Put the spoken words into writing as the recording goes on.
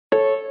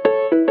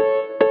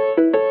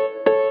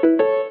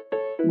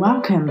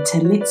Welcome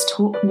to Let's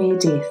Talk Near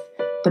Death,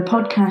 the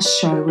podcast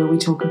show where we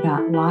talk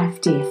about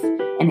life, death,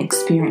 and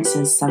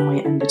experiences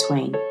somewhere in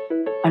between.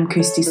 I'm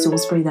Kirsty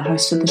Salisbury, the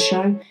host of the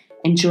show,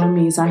 and join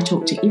me as I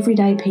talk to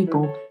everyday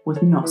people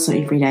with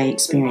not-so-everyday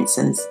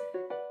experiences.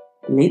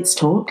 Let's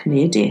talk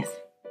near death.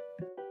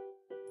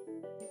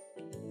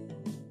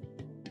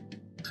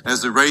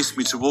 As they raced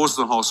me towards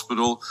the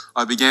hospital,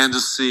 I began to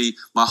see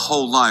my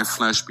whole life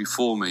flash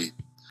before me.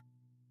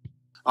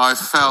 I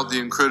felt the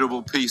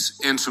incredible peace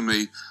enter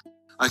me.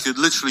 I could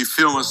literally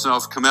feel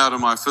myself come out of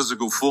my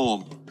physical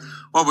form.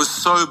 What was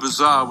so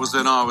bizarre was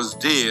that I was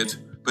dead,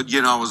 but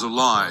yet I was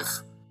alive.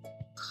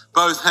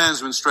 Both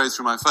hands went straight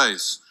through my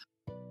face.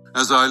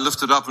 As I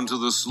lifted up into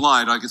this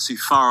light, I could see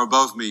far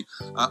above me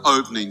an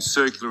opening,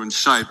 circular in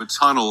shape, a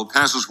tunnel, a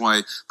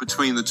passageway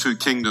between the two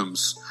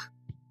kingdoms.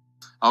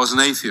 I was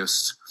an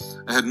atheist.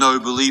 I had no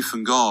belief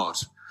in God.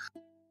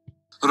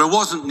 But I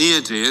wasn't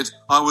near dead.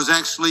 I was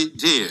actually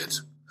dead.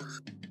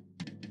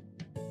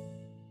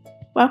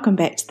 Welcome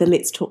back to the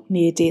Let's Talk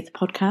Near Death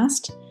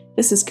podcast.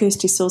 This is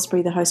Kirsty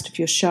Salisbury, the host of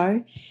your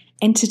show,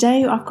 and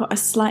today I've got a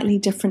slightly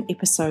different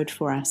episode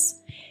for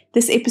us.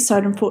 This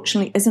episode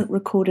unfortunately isn't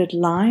recorded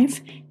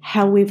live,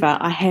 however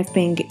I have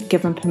been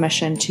given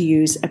permission to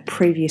use a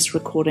previous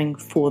recording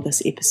for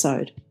this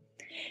episode.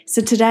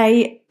 So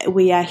today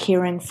we are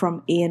hearing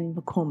from Ian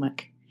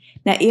McCormack.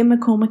 Now Ian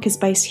McCormack is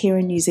based here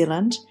in New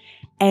Zealand,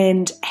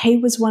 and he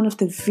was one of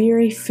the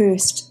very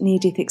first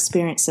near-death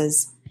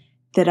experiences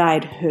that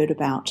I'd heard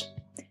about.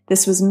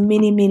 This was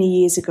many,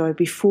 many years ago,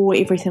 before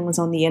everything was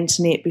on the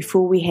internet,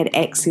 before we had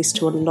access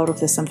to a lot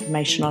of this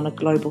information on a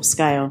global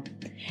scale.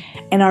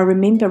 And I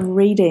remember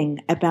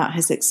reading about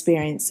his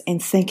experience and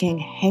thinking,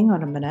 hang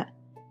on a minute,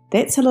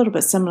 that's a little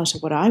bit similar to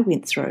what I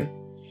went through.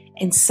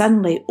 And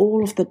suddenly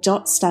all of the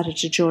dots started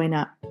to join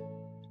up.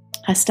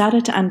 I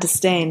started to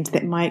understand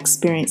that my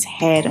experience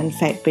had in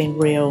fact been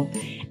real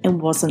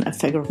and wasn't a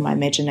figure of my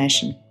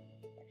imagination.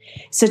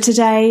 So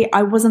today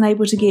I wasn't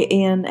able to get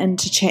Ian in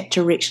to chat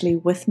directly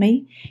with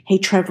me. He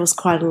travels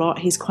quite a lot.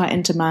 He's quite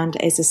in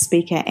demand as a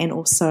speaker and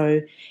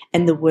also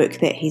in the work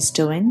that he's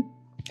doing.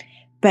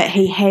 But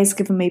he has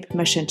given me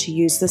permission to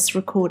use this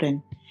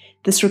recording.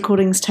 This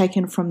recording is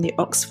taken from the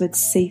Oxford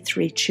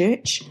C3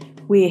 Church,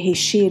 where he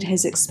shared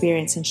his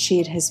experience and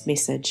shared his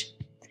message.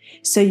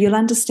 So you'll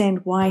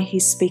understand why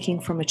he's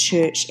speaking from a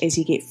church as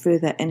you get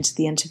further into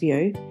the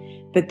interview.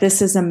 But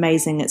this is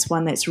amazing. It's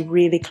one that's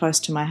really close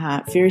to my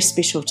heart, very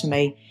special to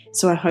me.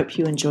 So I hope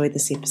you enjoy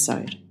this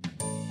episode.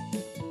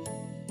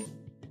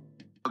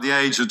 At the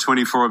age of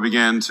 24, I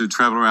began to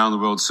travel around the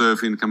world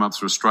surfing, come up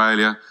through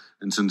Australia,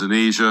 into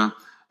Indonesia,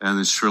 and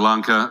then Sri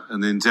Lanka,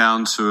 and then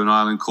down to an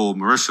island called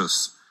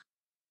Mauritius.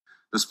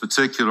 This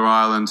particular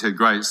island had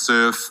great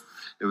surf.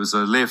 It was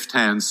a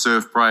left-hand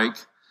surf break,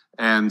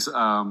 and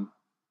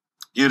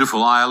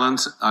beautiful island.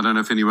 I don't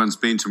know if anyone's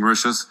been to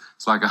Mauritius.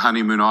 It's like a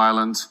honeymoon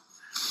island.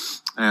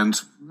 And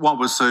what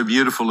was so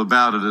beautiful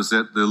about it is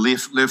that the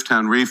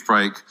left-hand reef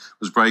break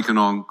was breaking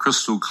on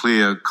crystal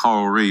clear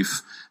coral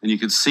reef, and you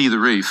could see the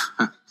reef.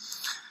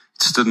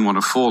 Just didn't want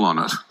to fall on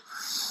it.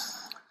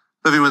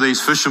 Living with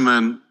these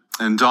fishermen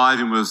and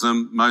diving with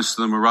them, most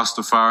of them are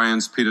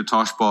Rastafarians, Peter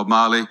Tosh, Bob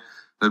Marley.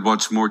 They'd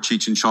watched more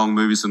Cheech and Chong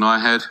movies than I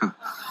had.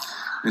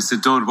 They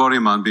said, don't worry,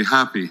 man, be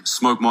happy.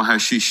 Smoke more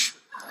hashish.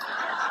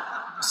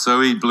 So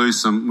we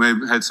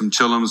had some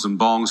chillums and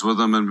bongs with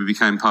them, and we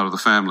became part of the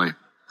family.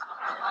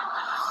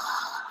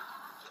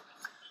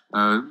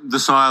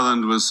 This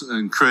island was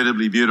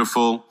incredibly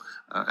beautiful,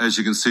 as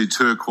you can see,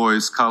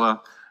 turquoise color.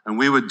 And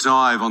we would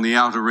dive on the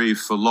outer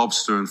reef for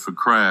lobster and for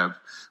crab.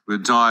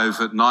 We'd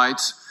dive at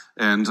night,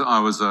 and I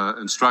was an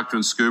instructor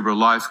in scuba, a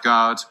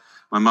lifeguard.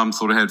 My mum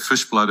thought I had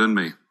fish blood in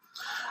me.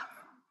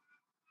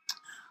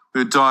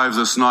 We'd dive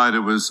this night.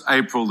 It was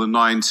April the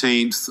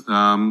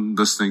 19th.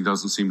 This thing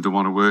doesn't seem to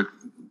want to work.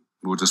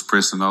 We'll just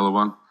press another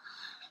one.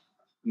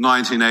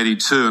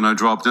 1982, and I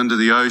dropped into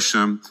the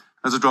ocean.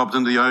 As I dropped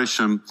into the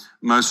ocean,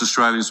 most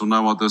Australians will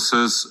know what this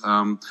is.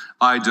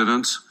 I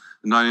didn't.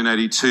 In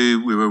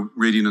 1982, we were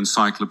reading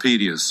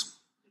encyclopedias.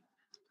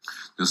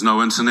 There's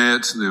no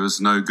internet. There was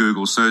no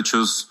Google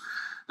searches.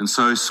 And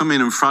so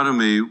swimming in front of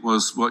me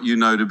was what you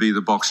know to be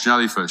the box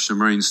jellyfish, a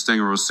marine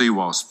stinger or a sea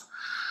wasp.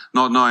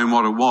 Not knowing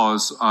what it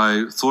was,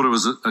 I thought it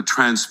was a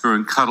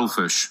transparent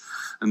cuttlefish.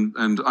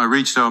 And I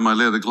reached out my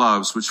leather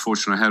gloves, which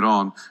fortunately I had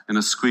on, and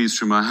I squeezed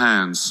through my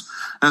hands.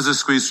 As I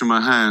squeezed through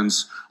my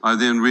hands, I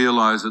then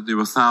realized that there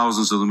were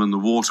thousands of them in the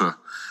water.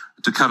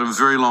 To cut a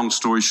very long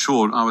story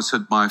short, I was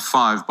hit by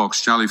 5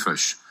 box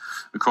jellyfish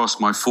across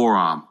my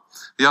forearm.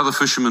 The other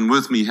fishermen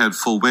with me had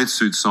full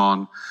wetsuits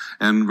on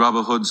and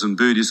rubber hoods and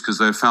booties because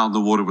they felt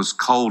the water was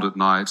cold at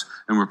night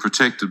and were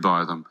protected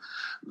by them.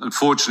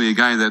 Unfortunately,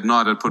 again, that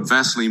night I put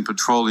Vaseline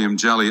petroleum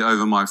jelly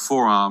over my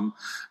forearm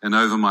and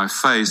over my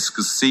face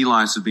because sea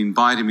lice had been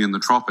biting me in the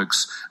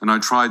tropics, and I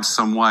tried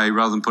some way,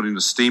 rather than putting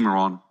a steamer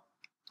on,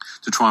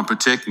 to try and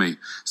protect me.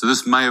 So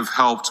this may have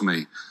helped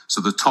me. so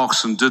the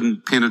toxin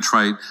didn't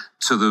penetrate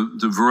to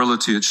the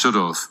virility it should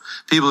have.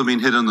 People who have been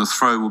hit in the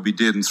throat will be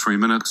dead in 3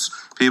 minutes.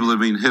 People who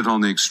have been hit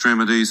on the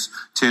extremities,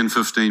 10,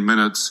 15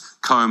 minutes,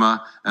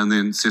 coma, and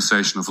then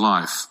cessation of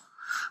life.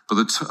 But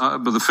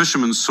the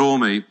fishermen saw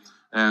me,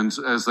 and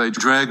as they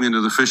dragged me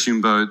into the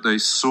fishing boat, they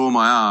saw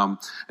my arm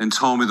and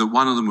told me that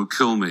one of them would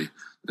kill me.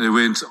 They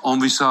went,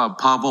 envisage,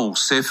 pardon,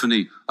 c'est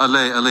fini,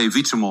 allez,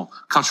 vitement,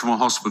 Cutchermore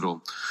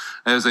Hospital.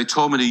 As they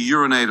told me to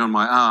urinate on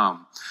my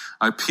arm,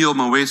 I peeled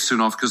my wetsuit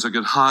off because I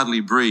could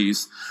hardly breathe.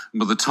 And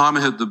by the time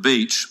I hit the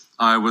beach,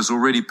 I was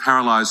already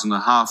paralyzed in the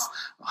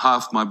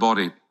half my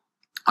body.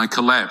 I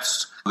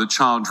collapsed. The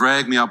child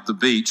dragged me up the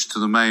beach to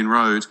the main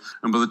road,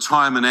 and by the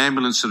time an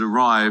ambulance had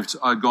arrived,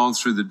 I'd gone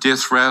through the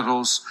death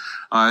rattles.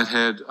 I'd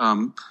had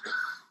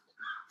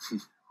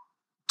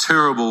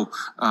terrible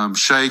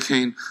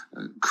shaking,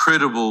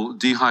 incredible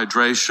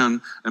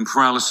dehydration, and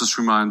paralysis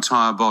through my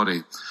entire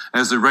body.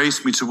 As they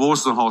raced me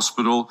towards the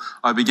hospital,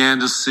 I began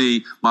to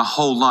see my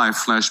whole life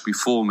flash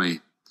before me.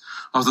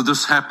 I thought,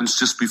 this happens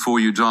just before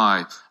you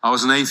die. I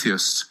was an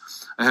atheist.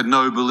 I had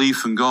no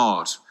belief in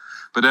God.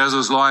 But as I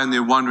was lying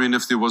there wondering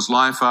if there was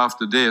life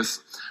after death,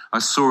 I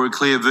saw a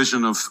clear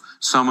vision of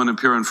someone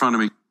appear in front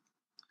of me.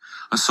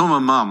 I saw my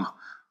mum.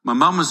 My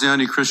mum was the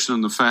only Christian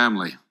in the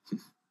family.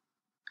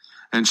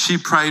 And she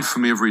prayed for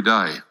me every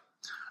day.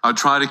 I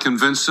tried to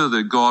convince her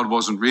that God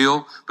wasn't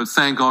real, but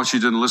thank God she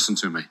didn't listen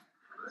to me.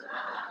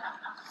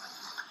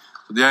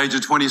 At the age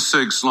of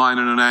 26, lying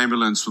in an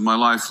ambulance with my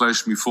life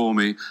flashing before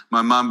me,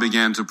 my mum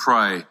began to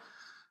pray.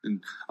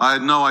 And I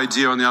had no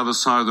idea on the other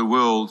side of the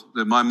world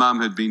that my mum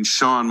had been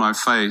shown my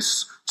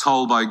face,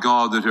 told by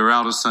God that her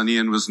eldest son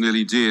Ian was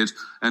nearly dead,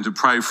 and to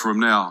pray for him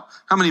now.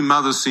 How many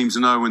mothers seem to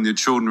know when their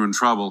children are in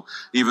trouble,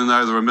 even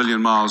though they're a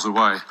million miles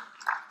away?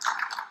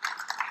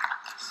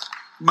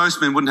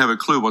 Most men wouldn't have a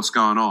clue what's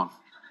going on.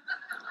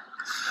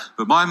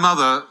 But my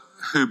mother,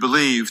 who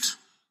believed,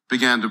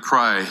 began to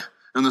pray.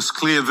 In this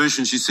clear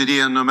vision, she said,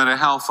 Ian, no matter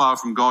how far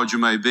from God you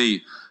may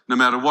be, no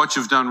matter what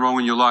you've done wrong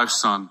in your life,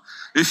 son,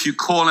 if you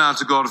call out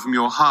to God from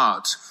your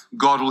heart,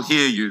 God will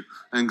hear you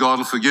and God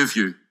will forgive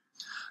you.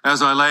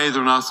 As I lay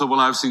there and I thought, well,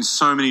 I've seen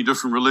so many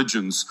different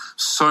religions,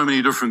 so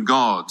many different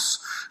gods.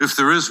 If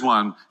there is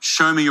one,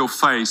 show me your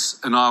face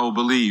and I will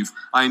believe.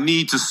 I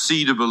need to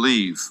see to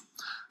believe.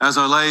 As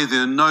I lay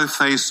there, no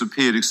face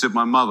appeared except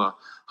my mother.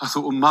 I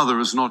thought, well, mother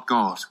is not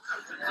God.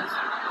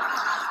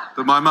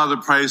 But my mother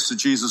prays to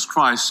Jesus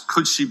Christ.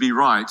 Could she be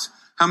right?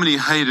 How many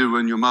hate it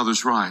when your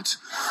mother's right?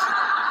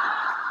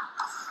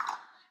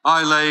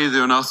 I lay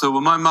there and I thought,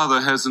 well, my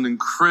mother has an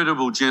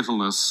incredible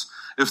gentleness.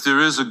 If there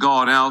is a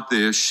God out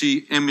there,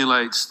 she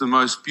emulates the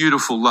most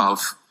beautiful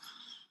love.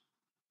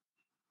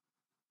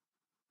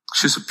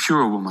 She's a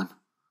pure woman.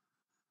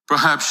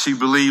 Perhaps she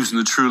believes in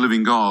the true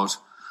living God.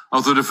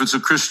 I thought, if it's a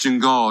Christian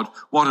God,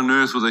 what on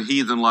earth would a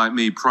heathen like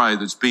me pray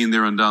that's been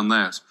there and done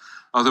that?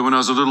 I thought, when I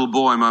was a little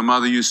boy, my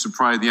mother used to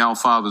pray the Our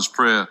Father's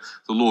Prayer,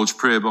 the Lord's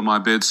Prayer, by my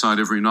bedside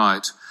every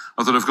night.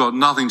 I thought, I've got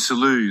nothing to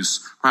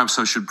lose. Perhaps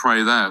I should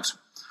pray that.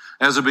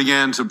 As I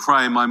began to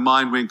pray, my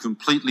mind went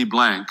completely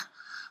blank.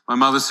 My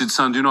mother said,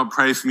 son, do not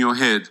pray from your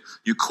head.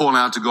 You call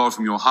out to God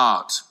from your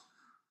heart.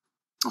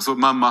 I thought,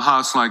 Mum, my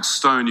heart's like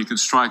stone. You could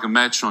strike a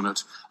match on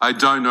it. I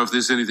don't know if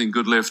there's anything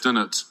good left in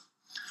it.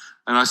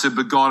 And I said,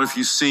 but God, if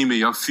you see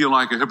me, I feel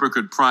like a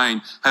hypocrite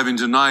praying, having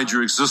denied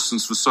your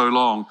existence for so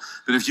long.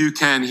 But if you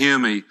can hear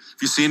me,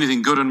 if you see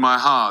anything good in my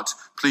heart,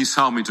 please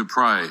help me to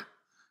pray.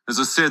 As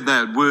I said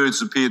that,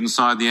 words appeared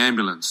inside the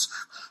ambulance.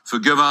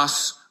 Forgive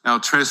us our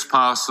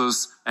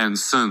trespasses and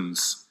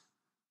sins.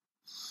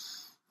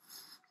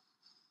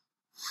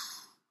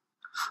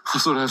 I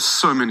thought, I have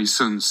so many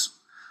sins.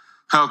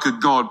 How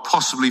could God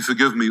possibly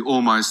forgive me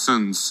all my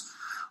sins?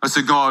 I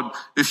said, God,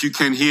 if you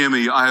can hear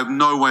me, I have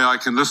no way I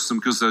can list them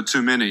because there are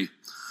too many.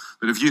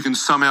 But if you can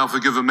somehow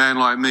forgive a man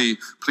like me,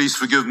 please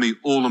forgive me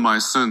all of my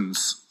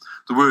sins.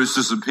 The words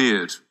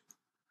disappeared.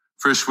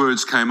 Fresh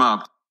words came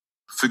up.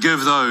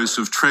 Forgive those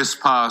who have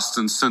trespassed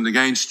and sinned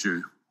against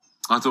you.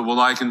 I thought,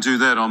 well, I can do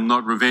that. I'm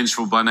not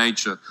revengeful by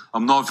nature.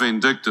 I'm not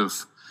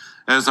vindictive.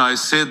 As I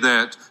said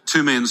that,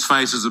 two men's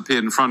faces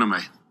appeared in front of me.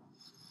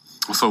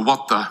 I thought,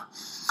 what the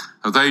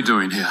are they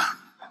doing here?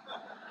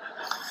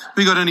 Have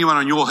you got anyone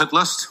on your hit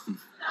list?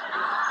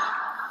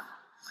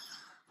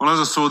 Well, as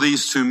I saw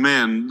these two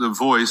men, the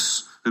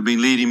voice that had been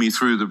leading me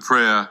through the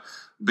prayer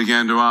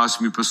began to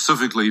ask me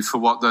specifically for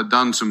what they'd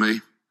done to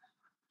me,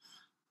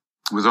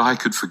 whether I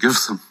could forgive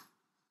them.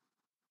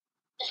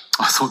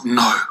 I thought,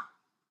 no,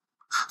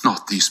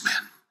 not these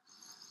men.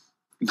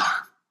 No.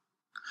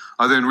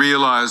 I then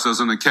realized I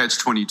was in a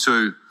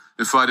catch-22.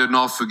 If I did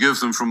not forgive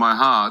them from my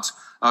heart,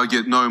 I would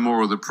get no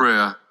more of the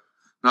prayer.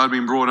 And I'd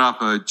been brought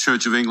up a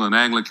Church of England,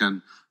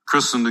 Anglican,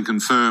 christened and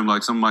confirmed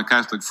like some of my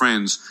Catholic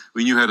friends.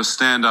 We knew how to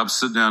stand up,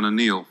 sit down and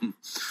kneel.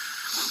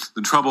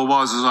 The trouble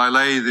was, as I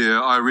lay there,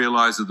 I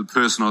realized that the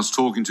person I was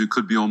talking to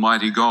could be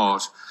Almighty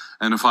God.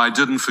 And if I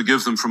didn't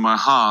forgive them from my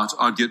heart,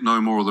 I'd get no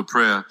more of the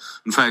prayer.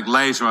 In fact,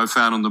 later I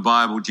found in the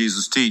Bible,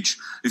 Jesus teach,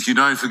 if you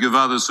don't forgive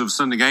others who have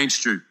sinned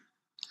against you,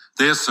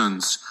 their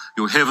sins,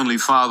 your heavenly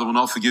Father will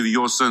not forgive you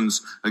your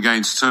sins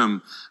against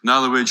him. In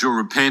other words, your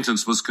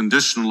repentance was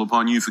conditional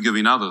upon you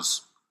forgiving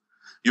others.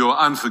 Your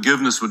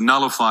unforgiveness would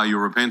nullify your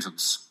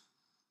repentance.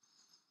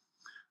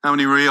 How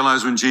many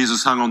realize when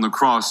Jesus hung on the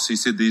cross, he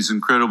said these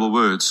incredible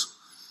words,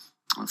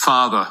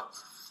 Father,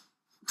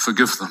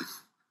 forgive them,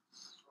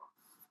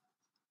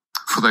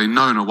 for they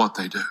know not what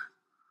they do.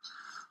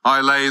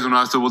 I lay there and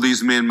I thought, well,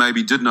 these men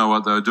maybe did know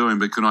what they were doing,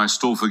 but can I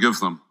still forgive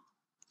them?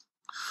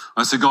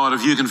 I said, God,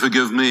 if you can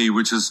forgive me,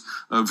 which is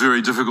a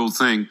very difficult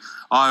thing,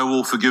 I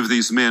will forgive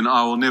these men.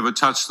 I will never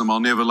touch them. I'll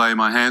never lay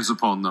my hands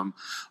upon them.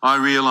 I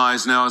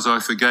realize now as I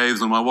forgave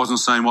them, I wasn't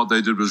saying what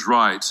they did was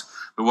right,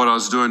 but what I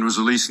was doing was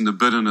releasing the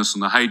bitterness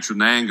and the hatred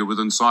and anger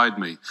within inside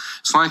me.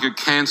 It's like a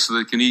cancer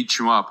that can eat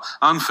you up.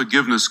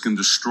 Unforgiveness can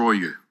destroy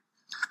you.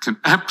 It can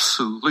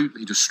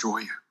absolutely destroy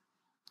you.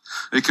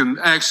 It can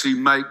actually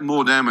make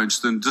more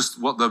damage than just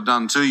what they've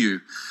done to you.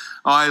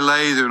 I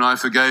lay there and I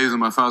forgave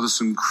them. I felt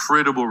this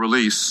incredible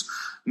release.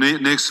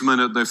 Next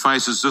minute, their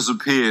faces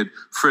disappeared.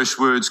 Fresh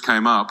words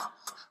came up.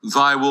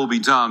 Thy will be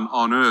done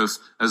on earth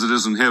as it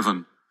is in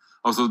heaven.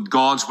 I thought,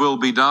 God's will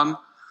be done?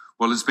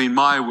 Well, it's been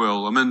my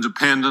will. I'm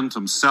independent.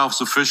 I'm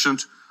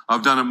self-sufficient.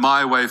 I've done it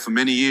my way for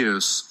many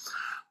years.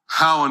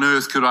 How on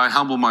earth could I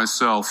humble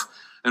myself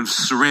and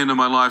surrender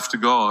my life to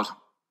God?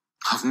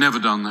 I've never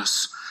done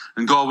this.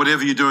 And God,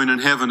 whatever you're doing in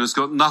heaven has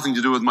got nothing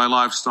to do with my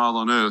lifestyle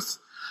on earth.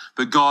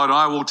 But God,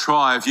 I will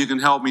try, if you can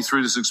help me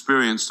through this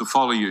experience, to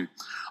follow you.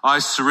 I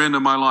surrender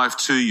my life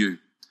to you.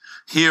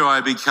 Here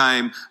I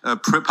became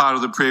part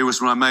of the prayer was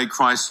when I made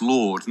Christ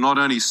Lord, not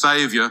only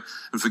Savior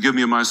and forgive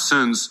me of my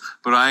sins,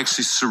 but I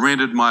actually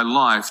surrendered my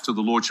life to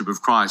the Lordship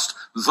of Christ.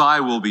 Thy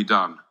will be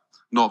done,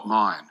 not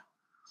mine.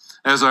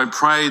 As I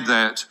prayed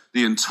that,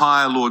 the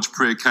entire Lord's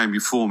Prayer came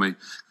before me.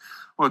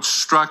 What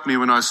struck me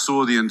when I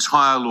saw the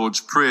entire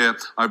Lord's Prayer,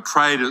 I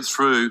prayed it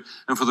through,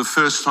 and for the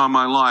first time in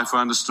my life,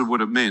 I understood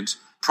what it meant.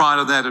 Prior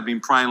to that, I'd been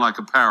praying like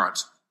a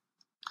parrot.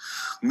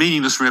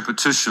 Meaningless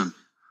repetition,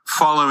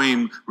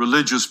 following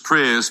religious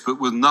prayers, but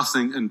with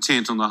nothing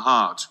intent on the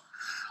heart.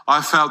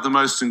 I felt the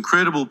most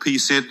incredible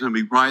peace enter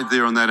me right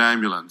there on that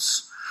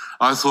ambulance.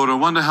 I thought, I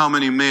wonder how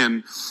many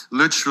men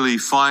literally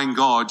find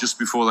God just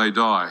before they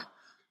die.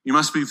 You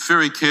must be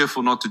very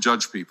careful not to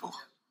judge people,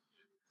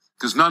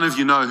 because none of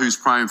you know who's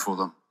praying for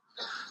them.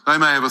 They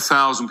may have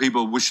 1,000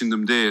 people wishing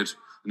them dead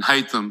and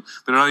hate them,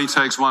 but it only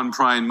takes one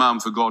praying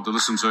mum for God to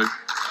listen to.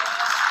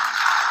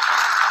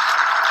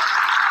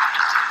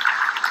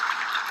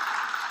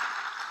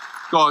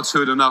 God's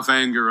heard enough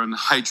anger and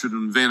hatred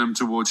and venom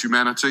towards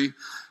humanity.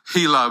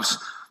 He loves,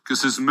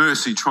 because his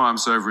mercy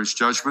triumphs over his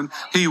judgment.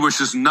 He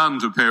wishes none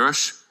to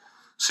perish.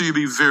 So you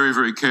be very,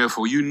 very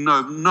careful. You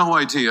have no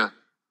idea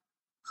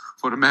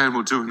what a man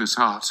will do in his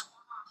heart.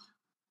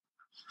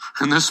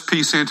 And this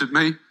peace entered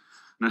me,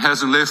 and it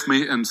hasn't left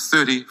me in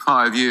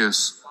 35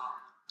 years.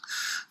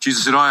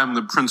 Jesus said, I am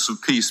the Prince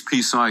of Peace.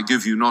 Peace I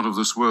give you, not of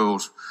this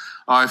world.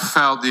 I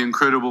felt the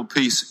incredible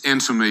peace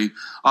enter me.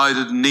 I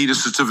didn't need a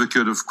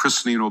certificate of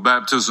christening or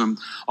baptism.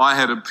 I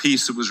had a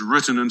peace that was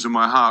written into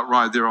my heart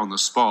right there on the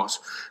spot,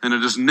 and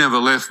it has never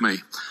left me.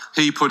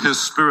 He put his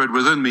spirit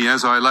within me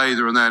as I lay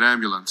there in that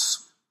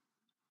ambulance.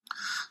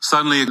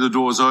 Suddenly the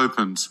doors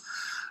opened,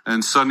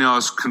 and suddenly I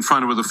was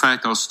confronted with the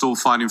fact I was still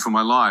fighting for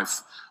my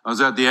life. I was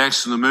at the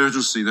accident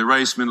emergency. They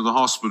raced me into the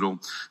hospital,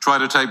 tried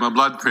to take my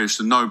blood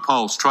pressure, no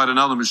pulse, tried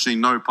another machine,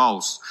 no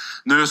pulse.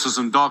 Nurses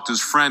and doctors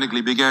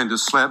frantically began to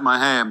slap my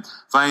hand.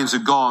 Veins are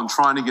gone,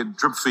 trying to get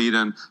drip feed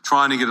in,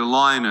 trying to get a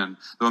line in.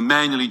 They were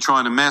manually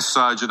trying to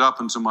massage it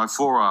up into my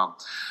forearm.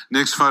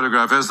 Next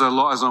photograph, as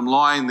I'm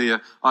lying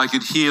there, I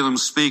could hear them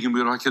speaking,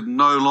 but I could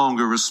no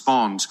longer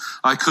respond.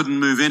 I couldn't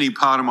move any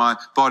part of my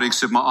body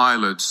except my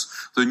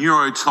eyelids. The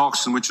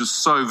neurotoxin, which is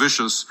so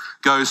vicious,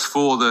 goes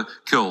for the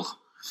kill.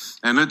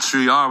 And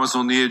literally, I was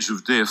on the edge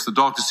of death. The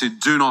doctor said,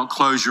 do not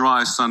close your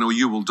eyes, son, or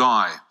you will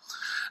die.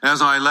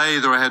 As I lay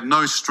there, I had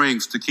no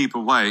strength to keep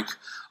awake.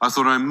 I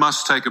thought I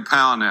must take a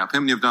power nap. How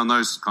many have done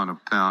those kind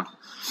of power?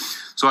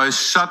 So I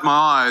shut my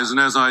eyes, and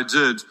as I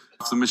did,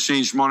 the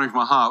machines monitoring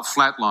my heart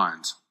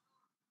flatlined.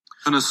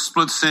 In a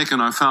split second,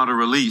 I found a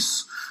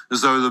release,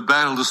 as though the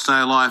battle to stay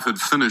alive had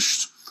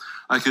finished.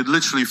 I could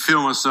literally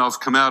feel myself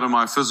come out of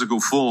my physical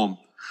form.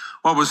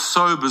 What was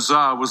so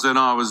bizarre was that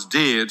I was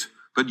dead,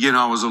 but yet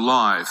I was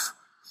alive.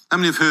 How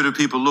many have heard of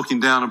people looking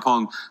down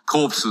upon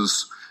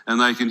corpses and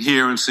they can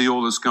hear and see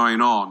all this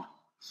going on?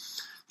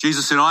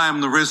 Jesus said, I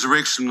am the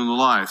resurrection and the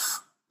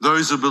life.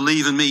 Those who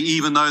believe in me,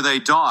 even though they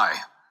die,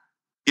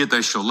 yet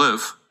they shall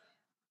live.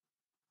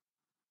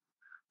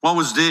 What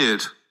was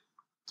dead?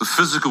 The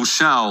physical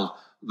shell,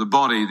 the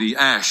body, the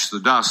ash, the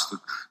dust,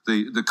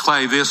 the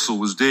clay vessel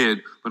was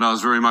dead, but I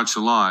was very much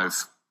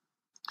alive.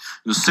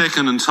 In a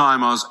second in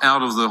time, I was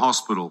out of the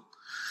hospital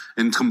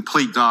in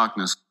complete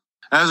darkness.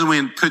 As it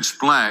went pitch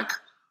black,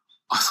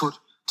 I thought,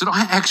 did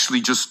I actually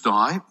just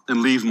die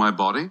and leave my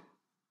body?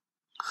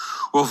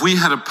 Well, if we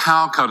had a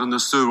power cut in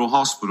this third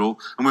hospital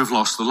and we've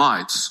lost the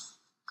lights.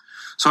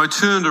 So I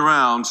turned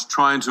around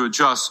trying to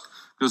adjust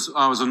because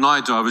I was a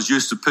night diver. I was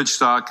used to pitch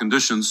dark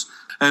conditions.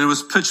 and it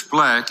was pitch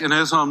black. And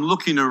as I'm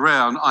looking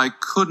around, I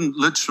couldn't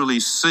literally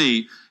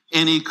see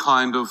any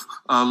kind of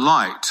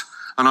light.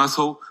 And I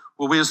thought,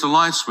 well, where's the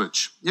light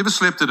switch? You ever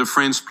slept at a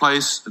friend's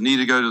place and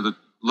needed to go to the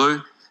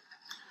loo?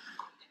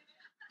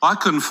 I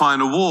couldn't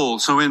find a wall,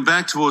 so I went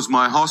back towards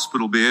my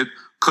hospital bed,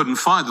 couldn't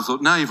find it. I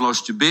thought, now you've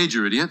lost your bed,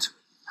 you idiot.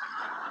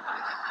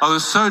 Oh,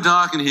 it's so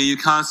dark in here you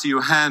can't see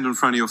your hand in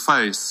front of your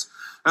face.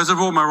 As I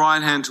brought my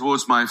right hand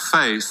towards my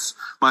face,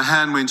 my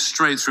hand went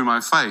straight through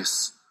my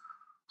face.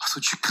 I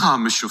thought, you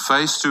can't miss your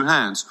face, 2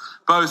 hands.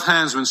 Both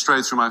hands went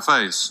straight through my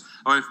face.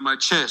 I went from my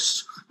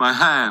chest, my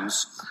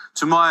hands.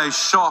 To my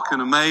shock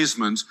and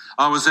amazement,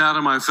 I was out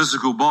of my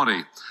physical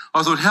body.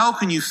 I thought, how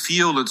can you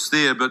feel it's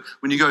there, but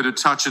when you go to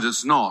touch it,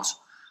 it's not?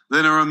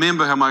 Then I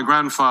remember how my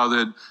grandfather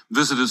had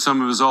visited some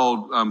of his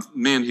old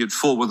men he had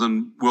fought with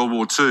in World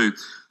War II.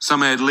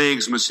 Some had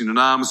legs missing and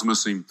arms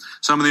missing.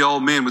 Some of the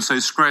old men would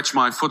say, scratch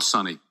my foot,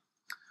 sonny.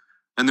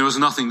 And there was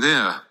nothing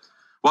there.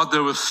 What they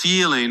were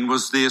feeling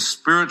was their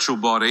spiritual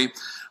body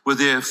with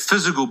their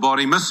physical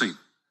body missing.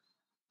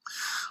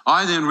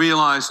 I then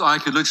realized I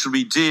could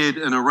literally be dead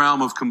in a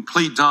realm of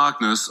complete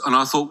darkness, and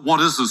I thought, what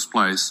is this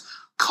place?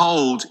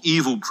 Cold,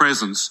 evil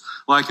presence,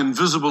 like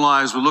invisible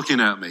eyes were looking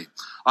at me.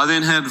 I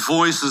then had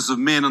voices of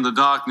men in the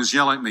darkness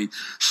yell at me,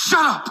 shut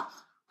up!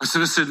 I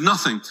said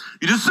nothing.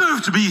 You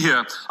deserve to be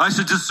here. I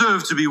said,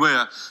 deserve to be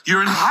where?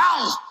 You're in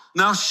hell!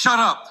 Now shut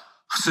up!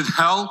 I said,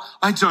 hell?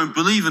 I don't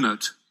believe in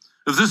it.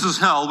 If this is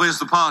hell, where's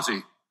the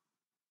party?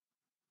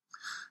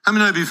 How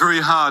many know it'd be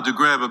very hard to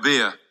grab a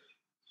beer?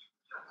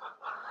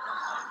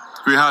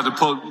 Very hard to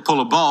pull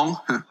a bong.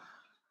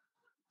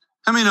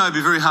 How many know it'd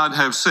be very hard to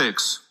have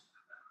sex?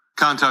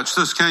 Can't touch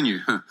this, can you?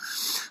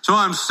 So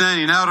I'm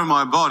standing out of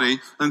my body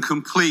in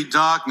complete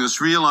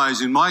darkness,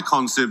 realizing my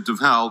concept of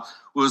hell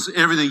was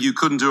everything you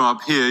couldn't do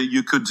up here,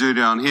 you could do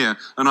down here,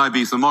 an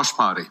Ibiza mosh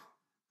party.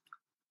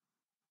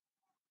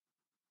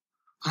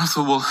 And I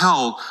thought, well,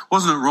 hell,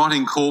 wasn't it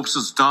rotting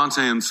corpses,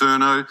 Dante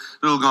Inferno,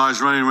 little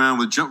guys running around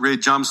with red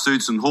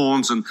jumpsuits and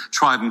horns and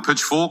trident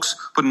pitchforks,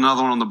 put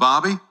another one on the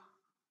Barbie?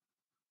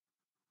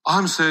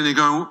 I'm sitting there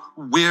going,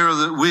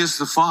 where's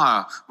the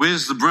fire?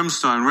 Where's the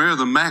brimstone? Where are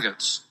the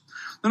maggots?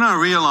 Then I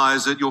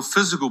realized that your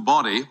physical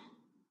body,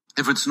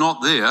 if it's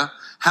not there,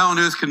 how on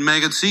earth can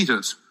maggots eat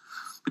it?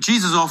 But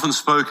Jesus often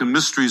spoke in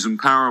mysteries and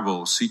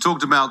parables. He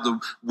talked about the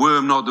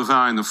worm not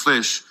devouring the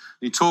flesh.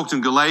 He talked in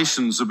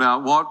Galatians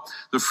about what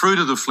the fruit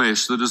of the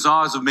flesh, the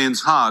desires of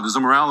men's heart, is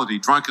immorality,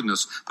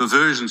 drunkenness,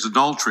 perversions,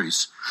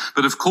 adulteries.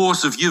 But of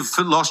course, if you've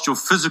lost your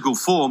physical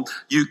form,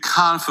 you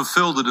can't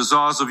fulfill the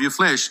desires of your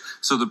flesh.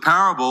 So the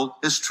parable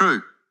is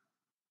true.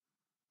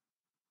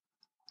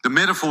 The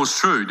metaphor is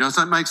true. Does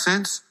that make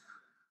sense?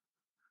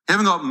 You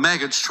haven't got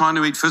maggots trying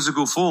to eat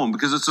physical form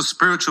because it's a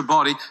spiritual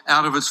body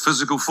out of its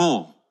physical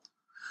form.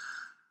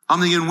 I'm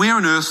thinking, where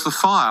on earth's the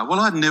fire? Well,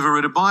 I'd never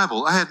read a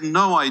Bible. I had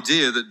no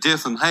idea that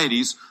death and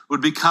Hades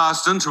would be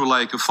cast into a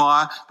lake of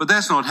fire, but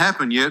that's not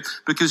happened yet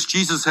because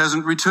Jesus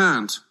hasn't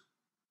returned.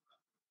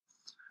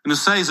 And it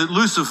says that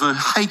Lucifer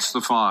hates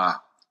the fire.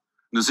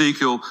 In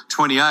Ezekiel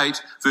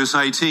 28, verse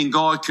 18,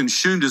 God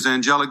consumed his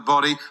angelic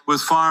body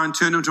with fire and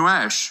turned him to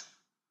ash.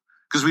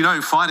 Because we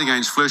don't fight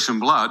against flesh and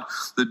blood.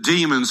 The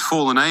demons,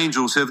 fallen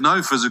angels, have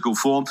no physical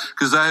form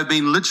because they have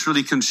been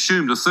literally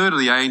consumed, a third of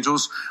the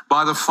angels,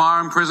 by the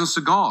fire and presence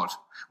of God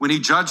when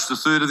he judged a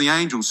third of the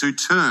angels who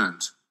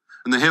turned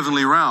in the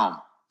heavenly realm.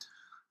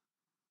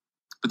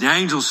 But the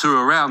angels who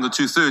are around, the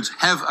 2/3,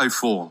 have a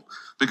form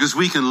because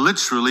we can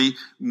literally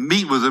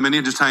meet with them and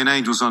entertain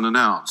angels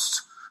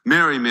unannounced.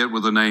 Mary met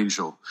with an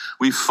angel.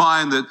 We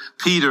find that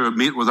Peter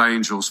met with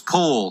angels,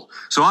 Paul.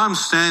 So I'm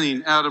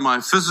standing out of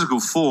my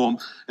physical form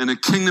in a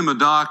kingdom of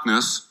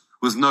darkness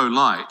with no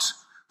light.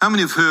 How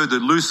many have heard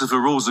that Lucifer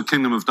rules the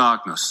kingdom of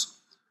darkness?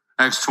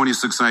 Acts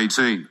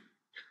 26:18.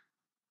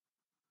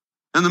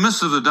 In the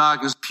midst of the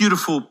darkness,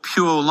 beautiful,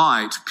 pure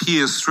light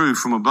peers through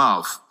from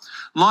above.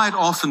 Light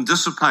often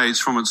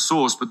dissipates from its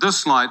source, but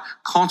this light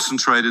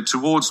concentrated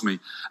towards me.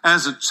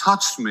 As it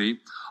touched me,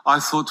 I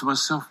thought to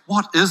myself,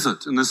 what is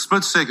it? In a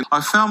split second,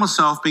 I found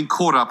myself being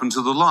caught up into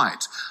the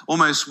light,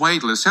 almost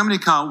weightless. How many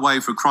can't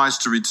wait for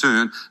Christ to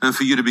return and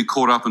for you to be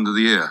caught up into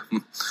the air?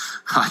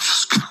 I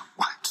just can't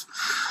wait.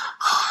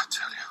 Oh, I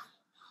tell you,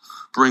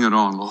 bring it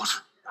on, Lord.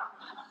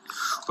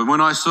 But when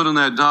I stood in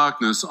that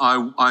darkness,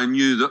 I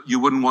knew that you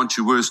wouldn't want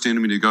your worst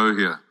enemy to go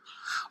here.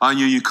 I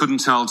knew you couldn't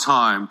tell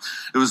time.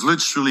 It was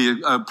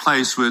literally a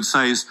place where it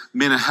says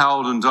men are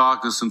held in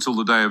darkness until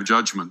the day of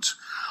judgment.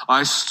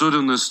 I stood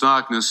in this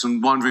darkness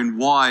and wondering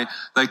why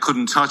they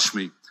couldn't touch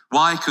me.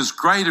 Why? Because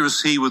greater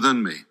is he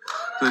within me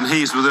than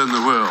he's within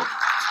the world.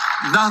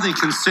 Nothing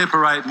can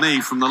separate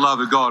me from the love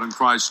of God in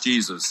Christ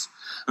Jesus.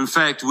 In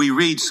fact, we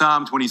read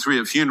Psalm 23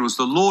 at funerals,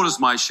 the Lord is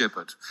my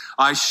shepherd.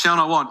 I shall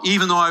not want.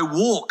 Even though I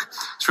walk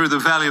through the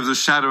valley of the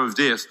shadow of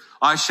death,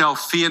 I shall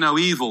fear no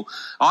evil.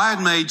 I had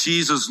made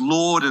Jesus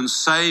Lord and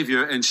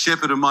Savior and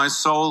shepherd of my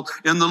soul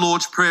in the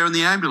Lord's Prayer in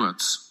the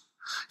ambulance.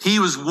 He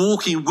was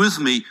walking with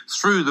me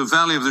through the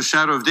valley of the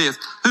shadow of death.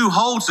 Who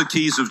holds the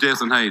keys of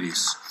death and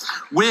Hades?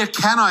 Where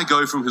can I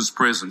go from his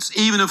presence?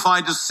 Even if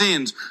I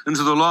descend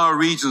into the lower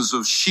regions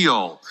of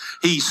Sheol,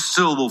 he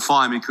still will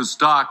find me, because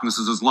darkness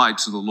is as light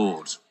to the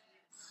Lord.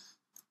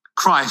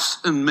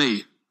 Christ in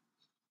me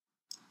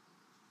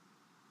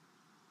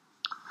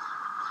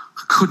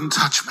couldn't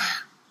touch me.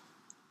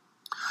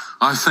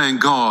 I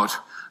thank God.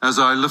 As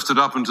I lifted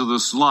up into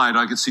this light,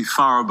 I could see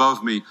far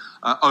above me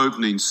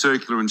opening,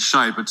 circular in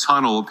shape, a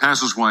tunnel, a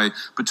passageway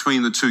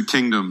between the two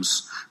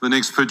kingdoms. The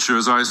next picture,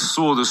 as I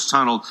saw this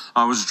tunnel,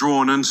 I was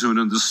drawn into it,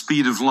 and the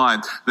speed of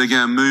light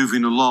began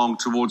moving along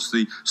towards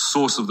the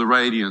source of the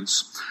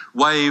radiance.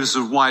 Waves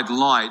of white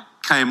light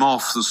came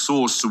off the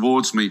source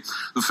towards me.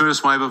 The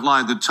first wave of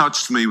light that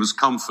touched me was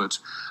comfort,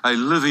 a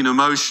living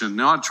emotion.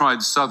 Now, I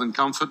tried Southern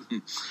Comfort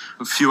and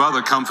a few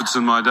other comforts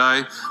in my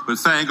day, but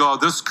thank God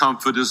this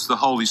comfort is the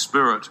Holy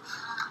Spirit.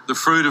 The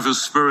fruit of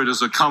his Spirit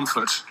is a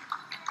comfort.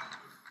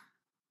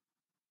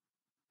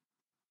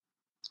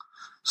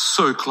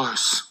 So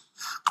close,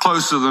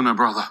 closer than a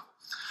brother.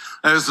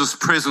 As this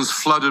presence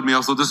flooded me,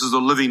 I thought, this is a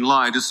living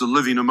light. It's a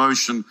living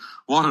emotion.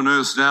 What on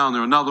earth's down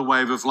there? Another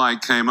wave of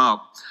light came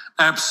up.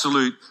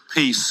 Absolute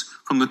peace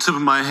from the tip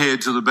of my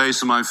head to the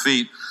base of my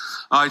feet.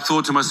 I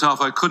thought to myself,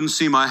 I couldn't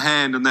see my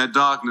hand in that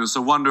darkness.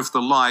 I wonder if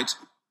the light,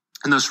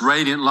 in this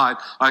radiant light,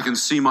 I can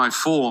see my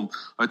form.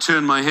 I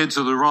turned my head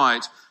to the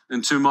right,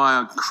 and to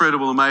my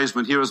incredible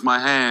amazement, here is my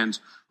hand,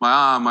 my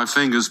arm, my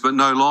fingers, but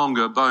no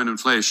longer bone and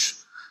flesh.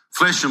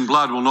 Flesh and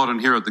blood will not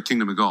inherit the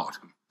kingdom of God.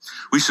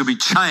 We shall be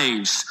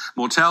changed.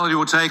 Mortality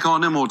will take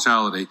on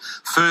immortality.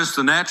 First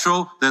the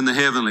natural, then the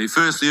heavenly.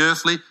 First the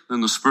earthly,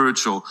 then the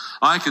spiritual.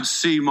 I could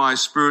see my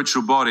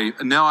spiritual body,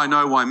 and now I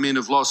know why men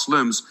who've lost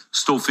limbs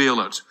still feel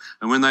it.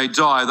 And when they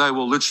die, they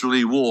will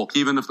literally walk.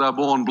 Even if they're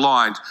born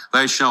blind,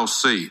 they shall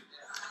see.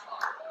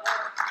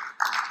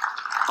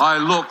 I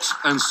looked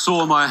and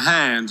saw my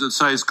hand. It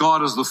says,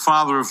 God is the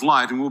Father of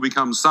light, and will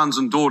become sons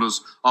and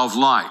daughters of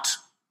light.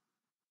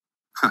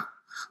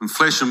 And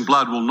flesh and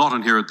blood will not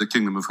inherit the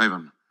kingdom of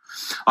heaven.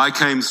 I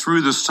came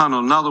through this tunnel,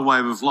 another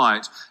wave of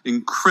light.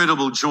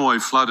 Incredible joy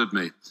flooded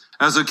me.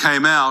 As I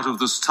came out of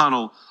this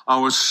tunnel, I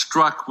was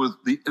struck with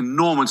the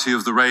enormity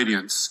of the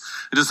radiance.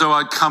 It is as though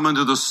I'd come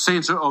into the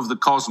center of the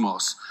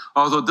cosmos.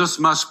 I thought, this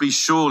must be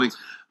surely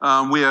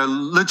where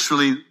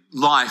literally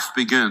life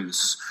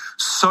begins.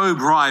 So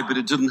bright, but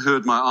it didn't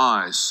hurt my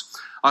eyes.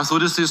 I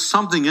thought, is there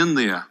something in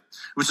there?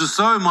 Which is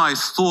so my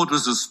thought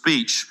was a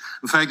speech.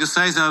 In fact, it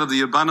says, out of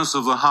the abundance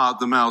of the heart,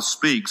 the mouth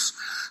speaks.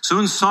 So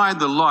inside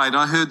the light,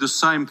 I heard the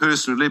same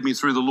person who led me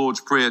through the Lord's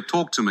Prayer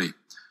talk to me.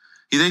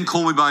 He then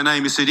called me by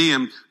name. He said,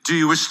 Ian, do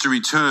you wish to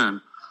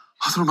return?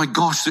 I thought, oh my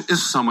gosh, there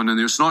is someone in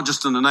there. It's not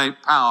just an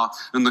innate power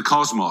in the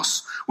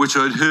cosmos, which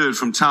I'd heard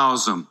from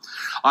Taoism.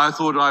 I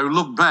thought I would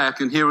look back,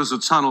 and here was a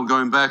tunnel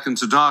going back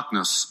into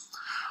darkness.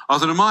 I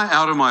thought, am I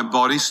out of my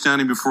body,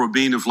 standing before a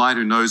being of light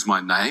who knows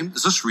my name?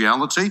 Is this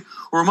reality?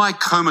 Or am I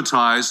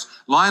comatized,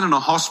 lying in a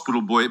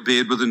hospital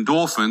bed with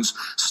endorphins,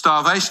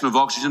 starvation of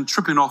oxygen,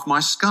 tripping off my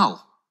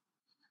skull?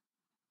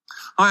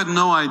 I had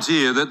no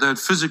idea that they'd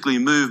physically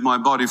moved my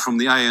body from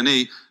the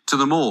A&E to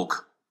the morgue.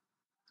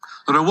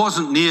 That I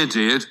wasn't near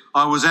dead,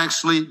 I was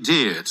actually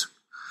dead.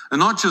 And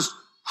not just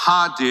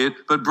heart dead,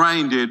 but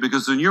brain dead,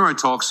 because the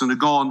neurotoxin had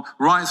gone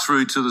right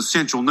through to the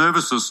central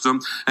nervous system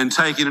and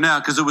taken it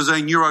out, because it was a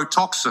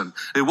neurotoxin.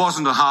 It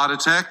wasn't a heart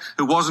attack.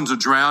 It wasn't a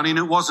drowning.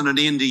 It wasn't an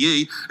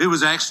NDE. It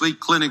was actually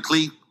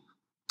clinically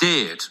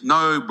dead.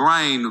 No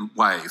brain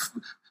wave.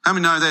 How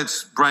many know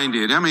that's brain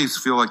dead? How many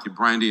feel like you're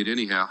brain dead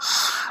anyhow?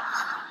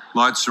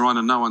 Lights are on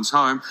and no one's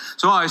home.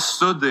 So I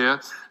stood there,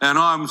 and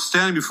I'm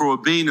standing before a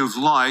being of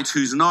light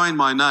who's knowing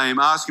my name,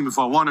 asking if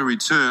I want to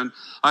return.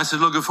 I said,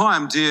 look, if I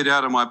am dead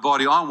out of my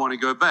body, I want to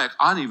go back.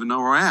 I don't even know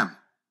where I am.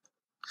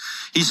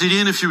 He said,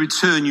 Ian, if you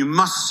return, you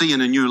must see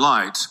in a new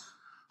light.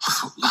 I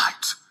thought,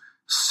 light,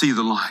 see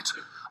the light.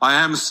 I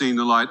am seeing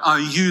the light. Are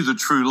you the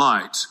true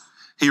light?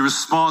 He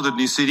responded and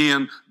he said,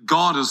 Ian,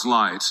 God is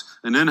light,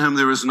 and in him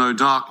there is no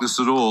darkness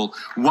at all.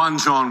 1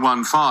 John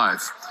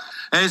 1:5.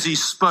 As he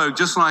spoke,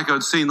 just like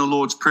I'd seen the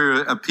Lord's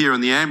Prayer appear in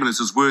the ambulance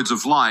as words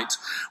of light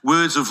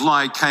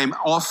came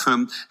off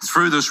him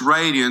through this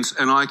radiance,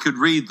 and I could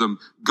read them.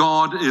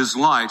 God is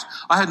light.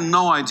 I had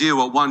no idea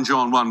what 1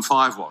 John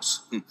 1:5 was.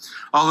 I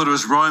thought it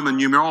was Roman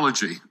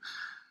numerology.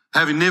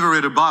 Having never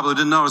read a Bible, I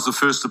didn't know it was the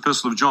first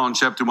epistle of John,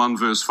 chapter 1,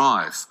 verse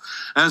 5.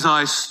 As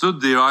I stood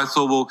there, I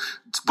thought, well,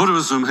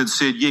 Buddhism had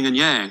said yin and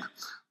yang.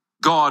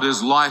 God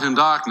is light and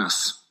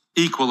darkness,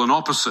 equal and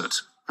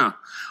opposite.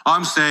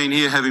 I'm staying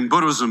here having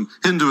Buddhism,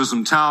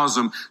 Hinduism,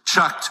 Taoism,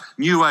 chucked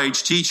New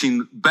Age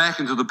teaching back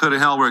into the pit of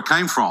hell where it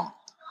came from.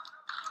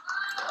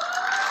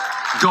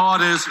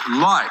 God is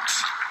light.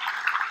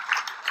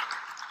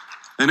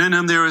 And in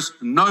him there is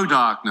no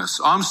darkness.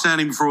 I'm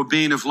standing before a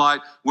being of light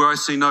where I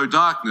see no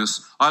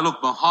darkness. I look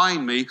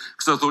behind me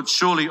because I thought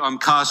surely I'm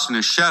casting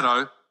a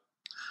shadow.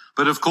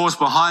 But of course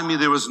behind me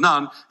there was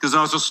none, because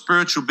I was a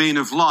spiritual being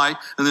of light,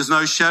 and there's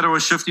no shadow or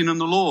shifting in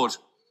the Lord.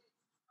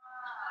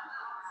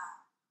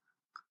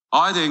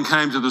 I then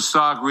came to the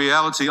stark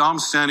reality, I'm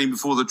standing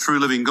before the true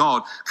living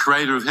God,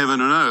 creator of heaven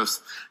and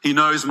earth. He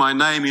knows my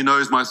name. He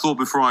knows my thought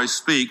before I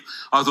speak.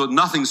 I thought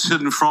nothing's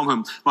hidden from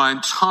him. My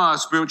entire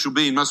spiritual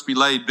being must be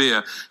laid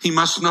bare. He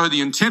must know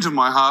the intent of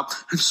my heart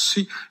and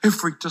see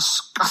every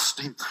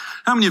disgusting.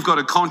 How many have got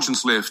a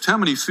conscience left? How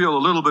many feel a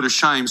little bit of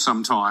shame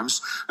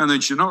sometimes and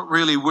that you're not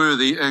really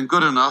worthy and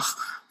good enough?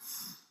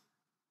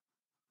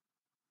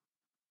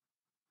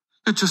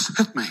 It just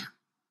hit me.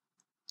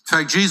 In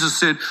fact, Jesus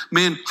said,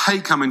 men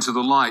hate coming to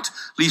the light,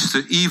 lest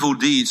their evil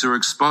deeds are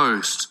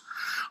exposed.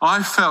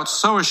 I felt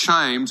so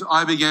ashamed,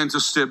 I began to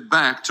step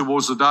back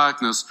towards the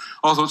darkness.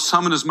 I thought,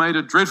 someone has made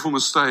a dreadful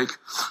mistake.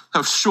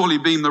 I've surely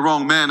been the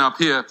wrong man up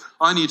here.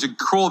 I need to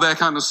crawl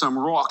back under some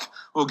rock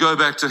or go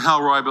back to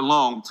hell where I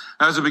belong.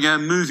 As I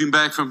began moving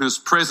back from his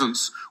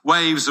presence,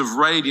 waves of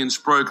radiance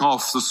broke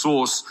off the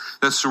source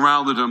that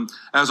surrounded him.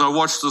 As I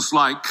watched this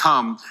light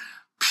come,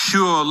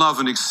 pure love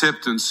and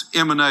acceptance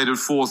emanated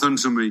forth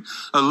into me.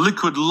 A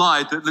liquid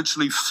light that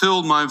literally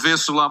filled my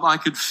vessel up. I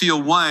could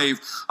feel wave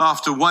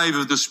after wave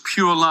of this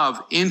pure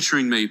love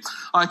entering me.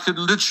 I could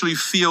literally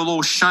feel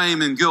all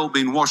shame and guilt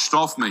being washed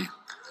off me.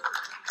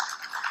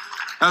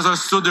 As I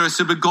stood there, I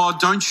said, but God,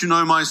 don't you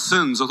know my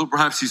sins? I thought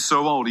perhaps he's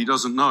so old, he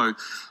doesn't know.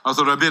 I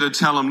thought I better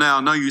tell him now.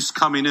 No use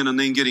coming in and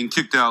then getting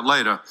kicked out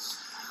later.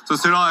 So I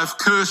said, I have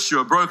cursed you.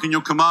 I've broken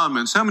your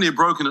commandments. How many have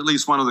broken at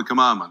least one of the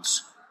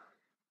commandments?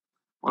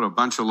 What a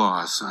bunch of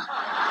lies.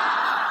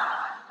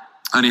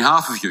 Only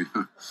half of you.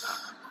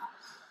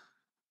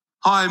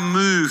 I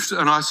moved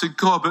and I said,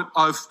 God, but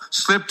I've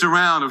slept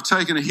around. I've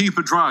taken a heap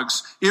of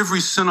drugs. Every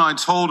sin I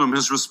told him,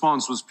 his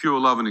response was pure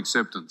love and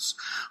acceptance.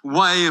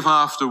 Wave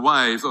after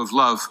wave of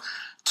love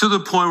to the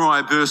point where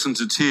I burst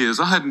into tears.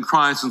 I hadn't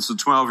cried since a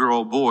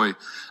 12-year-old boy.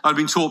 I'd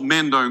been taught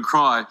men don't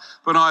cry,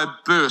 but I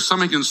burst.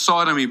 Something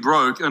inside of me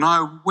broke and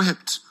I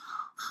wept.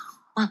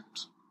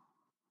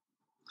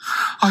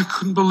 I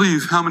couldn't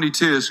believe how many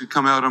tears could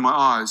come out of my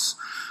eyes.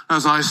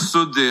 As I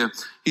stood there,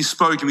 he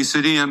spoke to me. He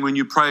said, Ian, when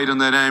you prayed in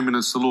that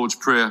ambulance, the Lord's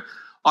Prayer,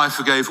 I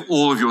forgave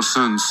all of your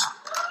sins.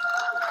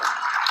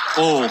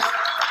 All.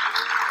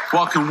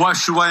 What can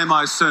wash away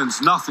my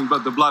sins? Nothing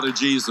but the blood of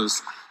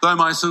Jesus. Though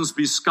my sins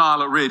be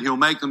scarlet red, he'll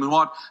make them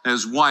what?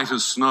 As white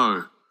as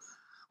snow.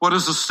 What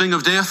is the sting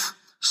of death?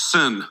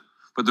 Sin.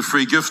 But the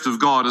free gift of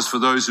God is for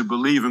those who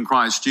believe in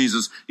Christ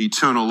Jesus,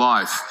 eternal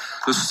life.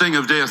 The sting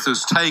of death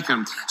is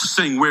taken.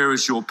 Sting, where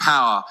is your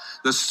power?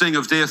 The sting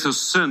of death is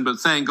sin, but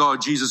thank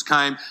God Jesus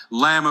came,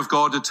 Lamb of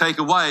God, to take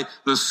away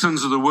the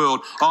sins of the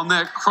world. On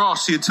that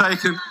cross, he had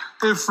taken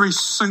every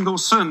single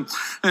sin,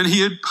 and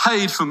he had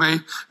paid for me,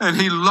 and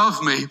he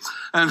loved me,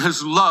 and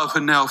his love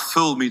had now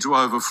filled me to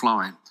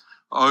overflowing.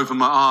 I opened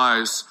my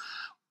eyes.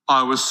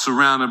 I was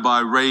surrounded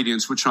by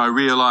radiance, which I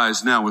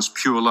realized now was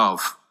pure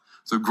love.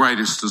 The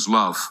greatest is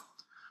love.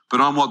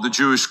 But I'm what the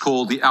Jewish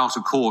call the outer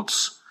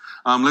courts.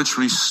 I'm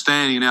literally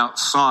standing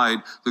outside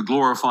the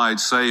glorified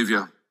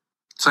Savior.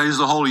 Says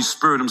the Holy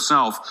Spirit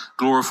himself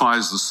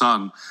glorifies the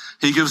Son.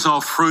 He gives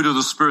off fruit of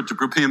the Spirit to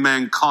prepare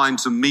mankind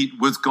to meet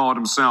with God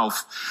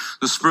himself.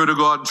 The Spirit of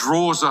God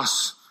draws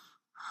us.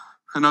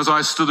 And as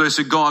I stood there, I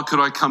said, God, could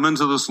I come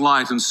into this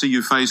light and see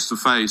you face to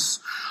face?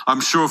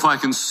 I'm sure if I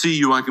can see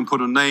you, I can put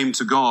a name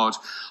to God.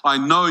 I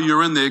know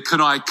you're in there.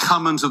 Could I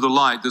come into the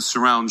light that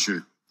surrounds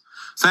you?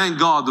 Thank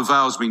God the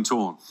veil's been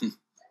torn.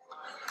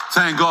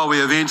 Thank God we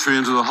have entry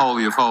into the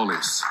Holy of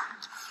Holies.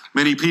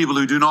 Many people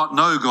who do not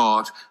know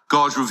God,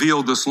 God's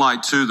revealed this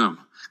light to them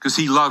because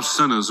he loves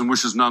sinners and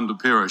wishes none to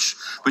perish.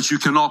 But you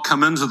cannot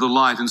come into the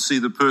light and see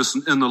the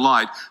person in the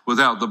light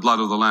without the blood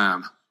of the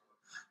Lamb.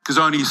 Because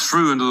only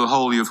through into the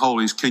Holy of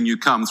Holies can you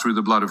come through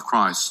the blood of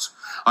Christ.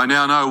 I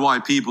now know why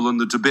people in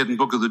the Tibetan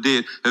Book of the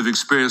Dead have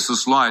experienced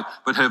this light,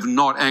 but have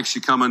not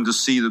actually come in to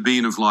see the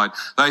being of light.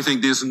 They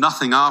think there's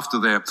nothing after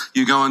that.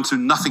 You go into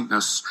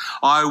nothingness.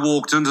 I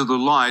walked into the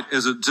light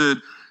as it did.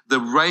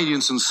 The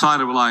radiance inside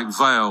of it like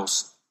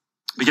veils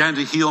began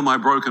to heal my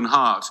broken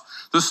heart.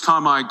 This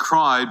time I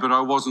cried, but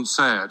I wasn't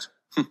sad.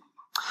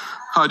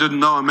 I didn't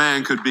know a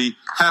man could be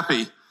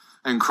happy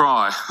and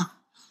cry.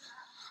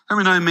 I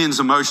mean, no men's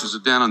emotions are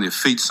down on their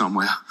feet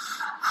somewhere.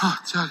 Oh,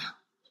 I tell you.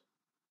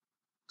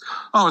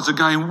 I was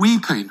again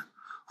weeping.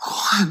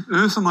 Why on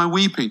earth am I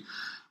weeping?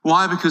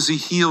 Why? Because he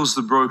heals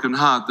the broken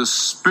heart. The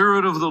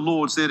Spirit of the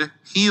Lord's there to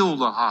heal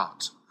the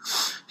heart.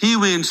 He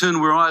went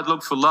in where I'd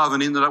looked for love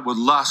and ended up with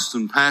lust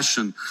and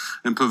passion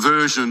and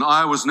perversion.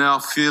 I was now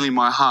feeling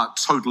my heart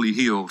totally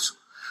healed.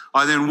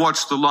 I then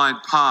watched the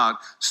light part,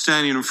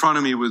 standing in front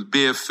of me with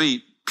bare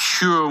feet,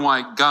 pure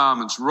white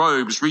garments,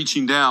 robes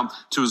reaching down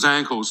to his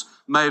ankles,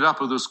 made up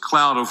of this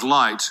cloud of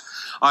light.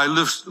 I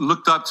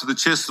looked up to the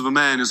chest of a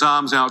man, his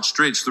arms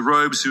outstretched, the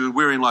robes he was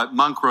wearing like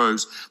monk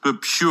robes,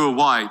 but pure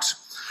white.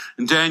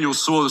 And Daniel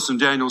saw this in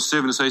Daniel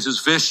 7. It says his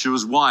vesture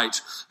was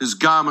white. His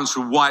garments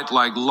were white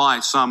like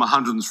light, Psalm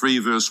 103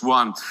 verse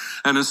 1.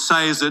 And it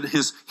says that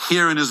his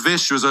hair and his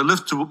vesture, as I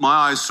lifted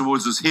my eyes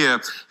towards his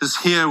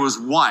hair was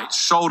white,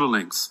 shoulder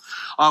length.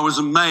 I was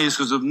amazed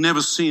because I've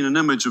never seen an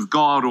image of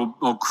God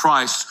or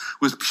Christ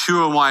with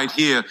pure white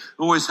hair.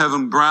 Always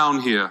having brown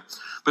hair.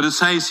 But it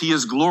says he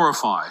is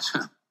glorified.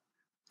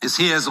 His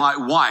hair is like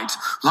white,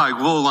 like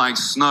wool, like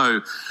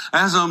snow.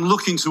 As I'm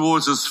looking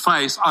towards his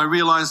face, I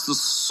realize the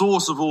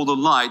source of all the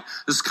light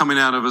is coming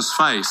out of his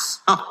face.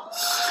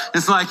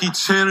 It's like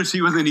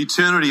eternity within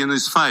eternity in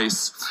his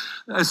face.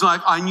 It's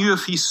like I knew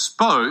if he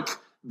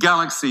spoke,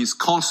 galaxies,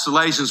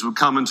 constellations would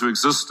come into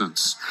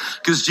existence.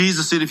 Because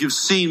Jesus said, if you've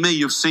seen me,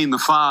 you've seen the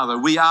Father.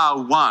 We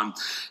are one.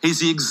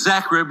 He's the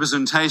exact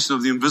representation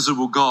of the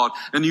invisible God.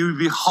 And you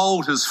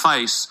behold his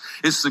face.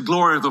 It's the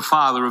glory of the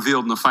Father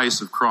revealed in the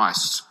face of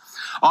Christ.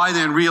 I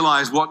then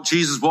realized what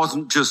Jesus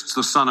wasn't just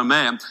the Son of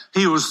Man.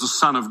 He was the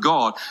Son of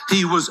God.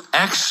 He was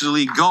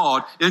actually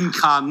God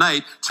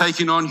incarnate,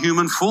 taking on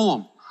human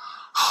form.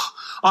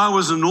 I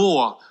was in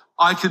awe.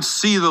 I could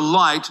see the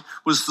light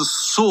was the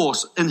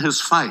source in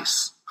his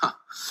face.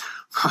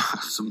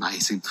 It's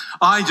amazing.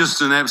 I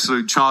just, in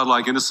absolute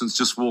childlike innocence,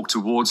 just walked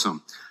towards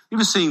him. You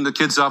ever seen the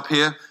kids up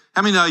here?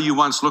 How many know you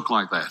once looked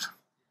like that?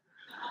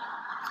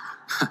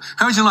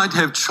 How would you like to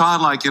have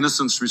childlike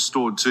innocence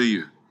restored to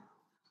you?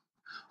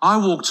 I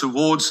walked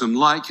towards him,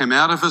 light came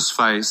out of his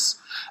face,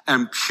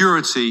 and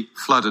purity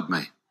flooded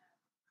me.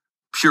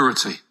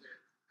 Purity.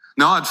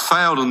 Now, I'd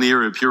failed in the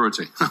area of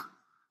purity.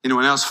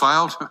 Anyone else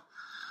failed?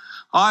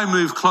 I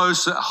moved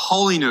closer.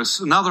 Holiness,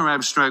 another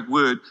abstract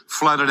word,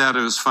 flooded out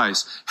of his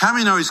face. How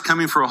many know he's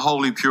coming for a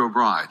holy, pure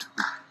bride?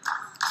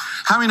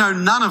 How many know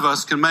none of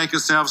us can make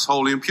ourselves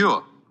holy and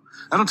pure?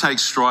 That'll take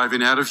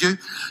striving out of you.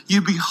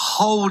 You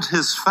behold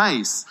his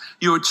face.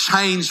 You are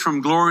changed from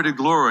glory to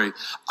glory.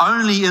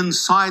 Only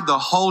inside the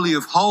Holy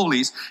of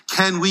Holies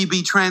can we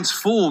be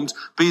transformed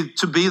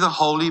to be the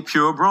holy,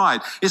 pure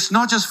bride. It's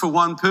not just for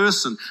one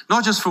person,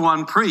 not just for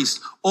one priest.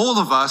 All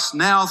of us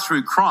now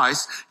through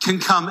Christ can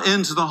come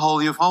into the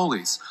Holy of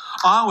Holies.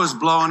 I was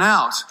blown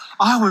out.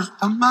 I was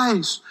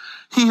amazed.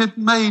 He had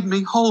made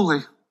me holy.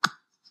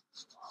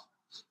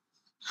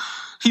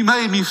 He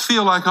made me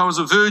feel like I was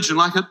a virgin,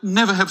 like I'd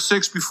never have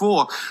sex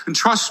before. And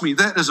trust me,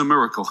 that is a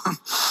miracle.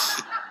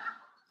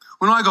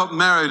 When I got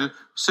married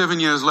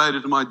 7 years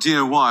later to my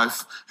dear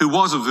wife, who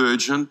was a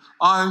virgin,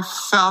 I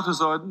felt as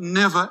though I'd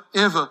never,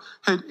 ever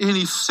had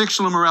any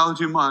sexual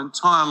immorality in my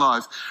entire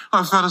life.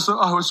 I felt as though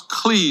I was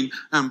clean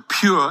and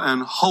pure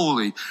and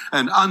holy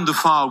and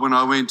undefiled when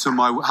I went to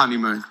my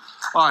honeymoon.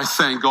 I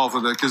thank God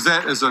for that, because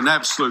that is an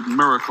absolute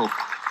miracle.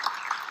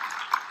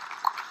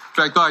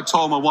 In fact, I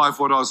told my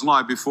wife what I was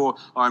like before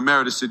I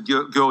married. I said,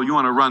 girl, you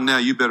want to run now?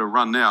 You better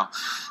run now.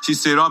 She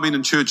said, I've been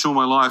in church all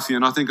my life,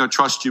 and I think I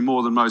trust you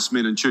more than most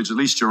men in church. At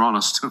least you're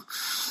honest.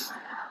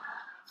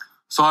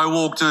 So I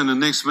walked in, and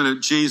next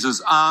minute,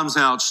 Jesus, arms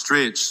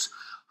outstretched,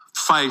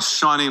 face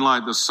shining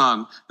like the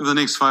sun. In the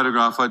next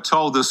photograph, I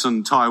told this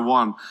in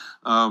Taiwan.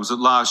 Was it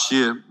last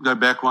year? Go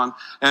back one.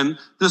 And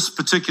this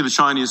particular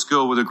Chinese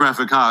girl with the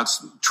graphic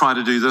arts tried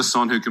to do this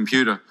on her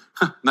computer.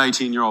 An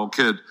 18-year-old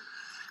kid.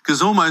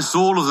 Because almost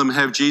all of them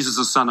have Jesus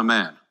as Son of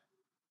Man,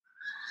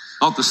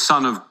 not the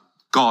Son of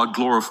God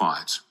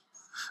glorified.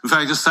 In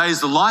fact, it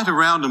says the light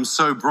around him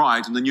so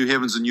bright in the new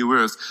heavens and new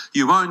earth,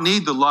 you won't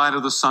need the light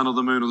of the sun or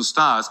the moon or the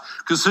stars,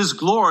 because his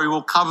glory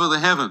will cover the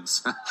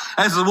heavens.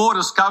 As the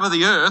waters cover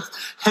the earth,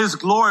 his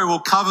glory will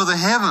cover the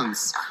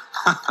heavens.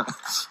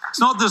 It's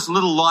not this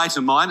little light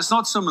of mine. It's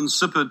not some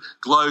insipid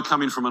glow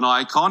coming from an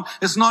icon.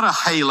 It's not a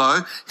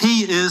halo.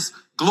 He is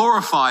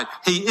glorified.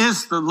 He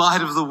is the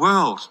light of the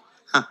world.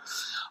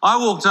 I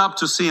walked up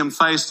to see him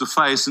face to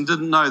face and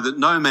didn't know that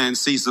no man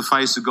sees the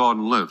face of God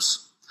and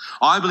lives.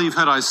 I believe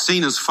had I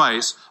seen his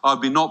face,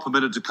 I'd be not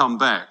permitted to come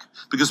back,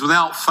 because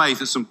without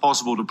faith, it's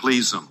impossible to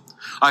please him.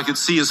 I could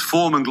see his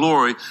form and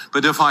glory,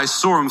 but if I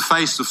saw him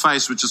face to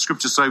face, which the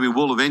scriptures say we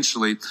will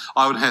eventually,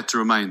 I would have to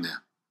remain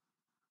there.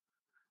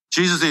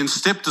 Jesus then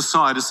stepped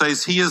aside and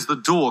says, he is the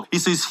door. He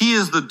says, he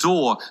is the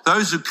door.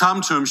 Those who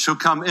come to him shall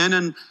come in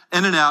and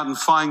out and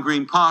find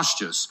green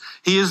pastures.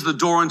 He is the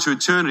door into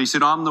eternity. He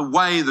said, I'm the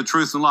way, the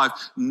truth, and life.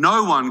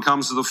 No one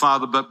comes to the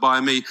Father but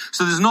by me.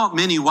 So there's not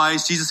many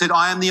ways. Jesus said,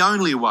 I am the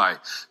only way.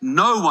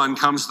 No one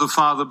comes to the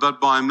Father but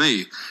by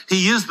me.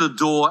 He is the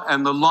door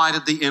and the light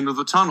at the end of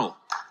the tunnel.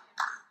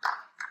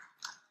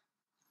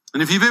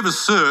 And if you've ever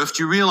surfed,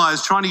 you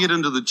realize trying to get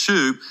into the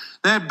tube,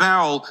 that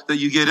barrel that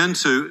you get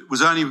into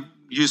was only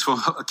used for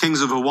kings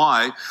of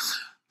Hawaii.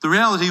 The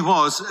reality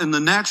was, in the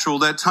natural,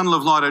 that tunnel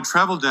of light I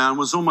traveled down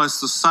was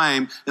almost the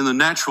same in the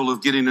natural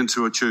of getting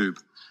into a tube.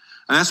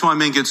 And that's why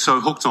men get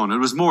so hooked on it. It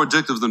was more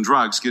addictive than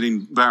drugs,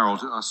 getting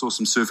barreled. I saw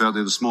some surf out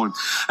there this morning.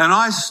 And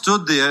I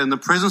stood there in the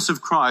presence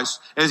of Christ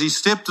as he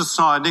stepped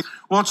aside.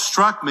 What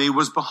struck me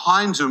was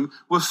behind him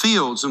were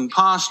fields and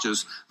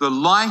pastures. The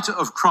light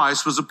of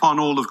Christ was upon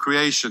all of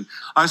creation.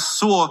 I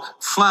saw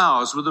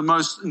flowers with the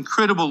most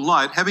incredible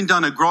light. Having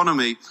done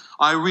agronomy,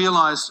 I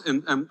realized,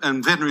 in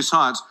veterinary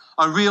science,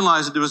 I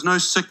realized that there was no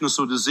sickness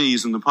or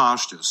disease in the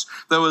pastures.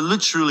 They were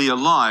literally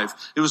alive.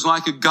 It was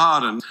like a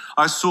garden.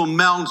 I saw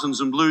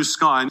mountains and blue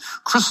sky and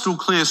crystal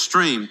clear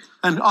stream.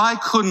 And I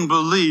couldn't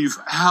believe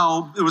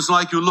how it was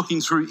like you're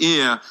looking through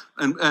air.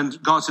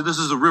 And God said, this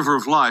is the river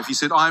of life. He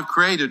said, I've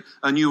created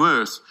a new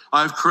earth.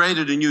 I've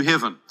created a new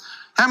heaven.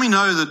 How many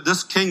know that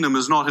this kingdom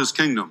is not his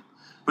kingdom?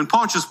 When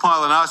Pontius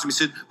Pilate asked him, he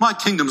said, my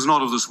kingdom's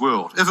not of this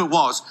world. If it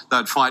was,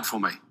 they'd fight for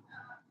me.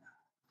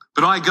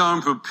 But I go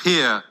and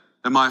prepare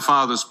in my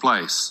Father's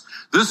place.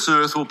 This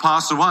earth will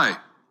pass away.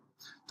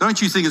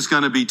 Don't you think it's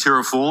going to be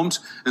terraformed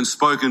and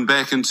spoken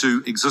back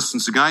into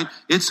existence again?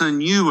 It's a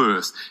new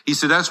earth. He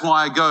said, that's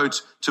why I go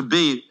to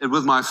be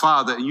with my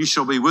Father, and you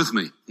shall be with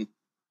me.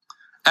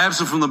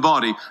 Absent from the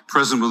body,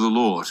 present with the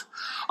Lord.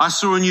 I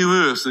saw a new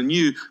earth, a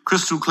new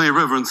crystal clear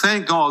river, and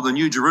thank God the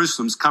new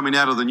Jerusalem's coming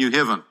out of the new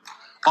heaven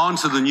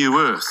onto the new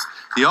earth.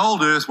 The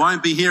old earth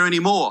won't be here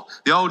anymore.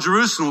 The old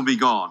Jerusalem will be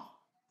gone.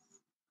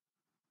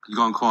 You've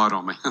gone quiet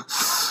on me.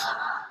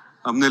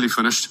 I'm nearly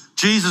finished.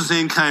 Jesus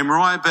then came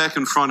right back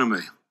in front of me.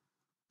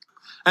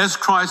 As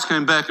Christ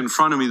came back in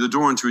front of me, the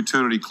door into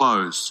eternity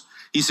closed.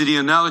 He said,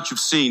 Ian, now that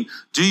you've seen,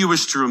 do you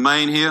wish to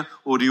remain here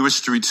or do you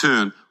wish to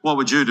return? What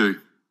would you do?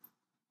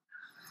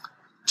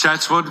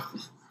 Chatswood?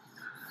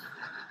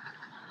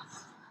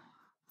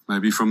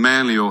 Maybe from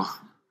Manly or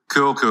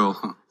Curl,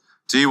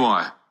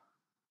 DY.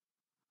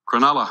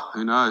 Cronulla,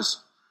 who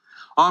knows?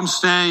 I'm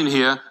standing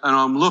here and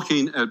I'm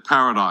looking at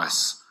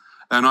paradise.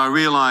 And I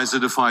realize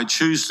that if I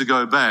choose to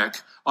go back,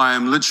 I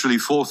am literally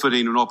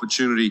forfeiting an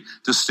opportunity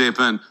to step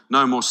in.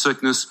 No more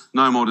sickness,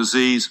 no more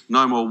disease,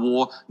 no more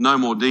war, no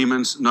more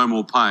demons, no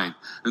more pain.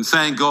 And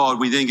thank God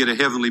we then get a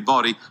heavenly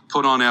body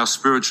put on our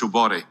spiritual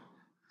body.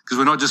 Because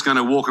we're not just going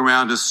to walk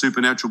around as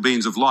supernatural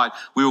beings of light.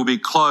 We will be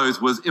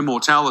clothed with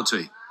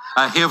immortality,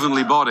 a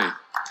heavenly body.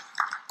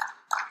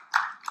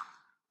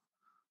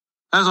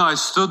 As I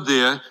stood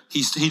there,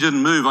 he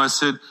didn't move. I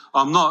said,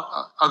 I've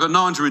got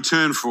no one to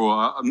return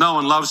for. No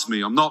one loves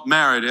me. I'm not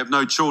married. I have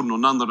no children or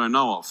none that I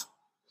know of.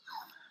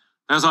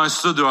 As I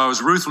stood there, I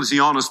was ruthlessly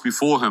honest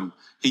before him.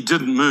 He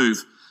didn't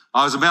move.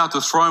 I was about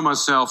to throw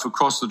myself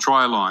across the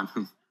try line.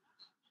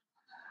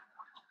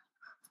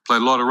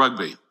 Played a lot of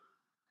rugby.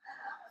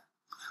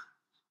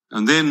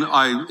 And then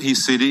he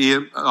said,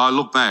 I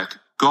look back.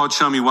 God,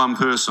 show me one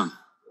person.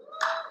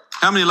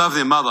 How many love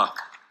their mother?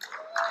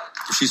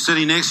 If she's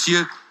sitting next to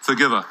you,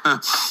 forgive her.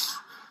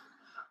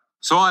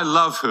 So I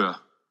love her.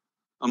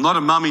 I'm not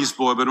a mummy's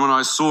boy, but when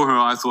I saw her,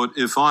 I thought,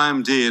 if I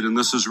am dead and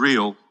this is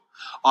real,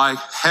 I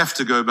have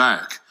to go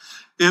back.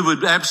 It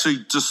would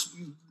absolutely just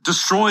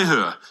destroy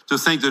her to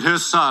think that her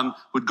son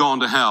would go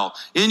on to hell.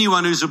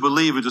 Anyone who's a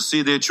believer to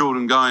see their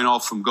children going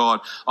off from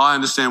God, I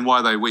understand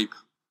why they weep.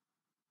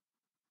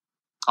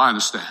 I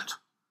understand.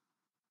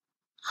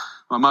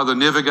 My mother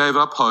never gave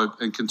up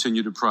hope and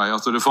continued to pray. I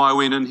thought if I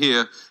went in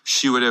here,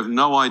 she would have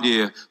no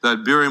idea.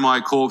 They'd bury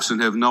my corpse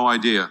and have no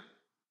idea.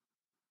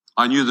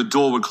 I knew the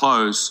door would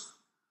close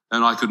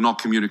and I could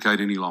not communicate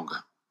any longer.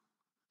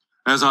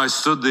 As I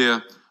stood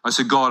there, I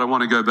said, God, I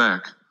want to go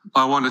back.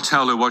 I want to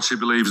tell her what she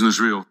believes in is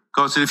real.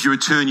 God said, if you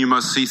return, you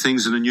must see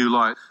things in a new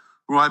light.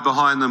 Right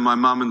behind them, my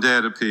mum and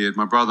dad appeared,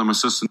 my brother, my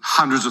sister,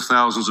 hundreds of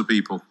thousands of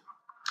people,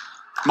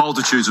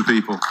 multitudes of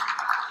people.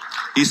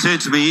 He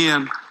said to me,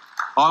 Ian,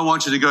 I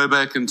want you to go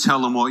back and tell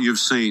them what you've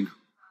seen,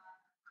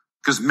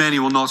 because many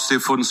will not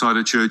step foot inside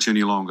a church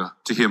any longer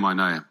to hear my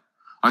name.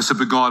 I said,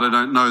 but God, I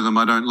don't know them.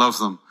 I don't love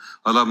them.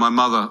 I love my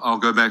mother. I'll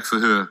go back for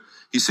her.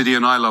 He said,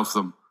 Ian, I love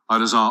them. I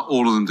desire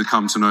all of them to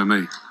come to know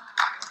me.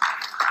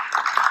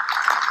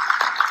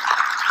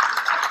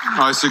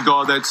 I said,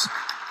 God, that's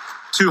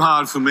too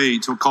hard for me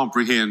to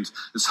comprehend.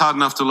 It's hard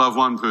enough to love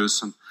one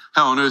person.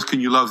 How on earth can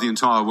you love the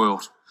entire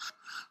world?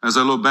 As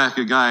I look back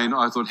again,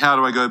 I thought, how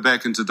do I go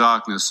back into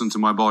darkness, into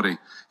my body?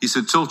 He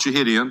said, tilt your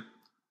head, Ian,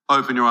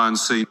 open your eye and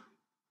see.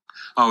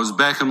 I was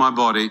back in my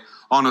body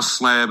on a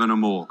slab in a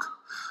morgue.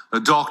 A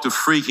doctor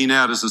freaking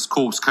out as his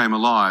corpse came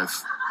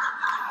alive.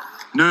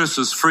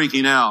 Nurses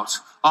freaking out.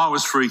 I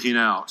was freaking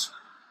out.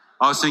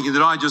 I was thinking,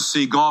 did I just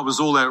see God? Was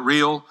all that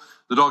real?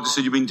 The doctor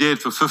said, you've been dead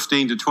for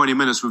 15 to 20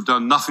 minutes. We've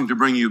done nothing to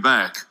bring you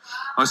back.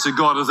 I said,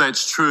 God, if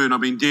that's true and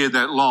I've been dead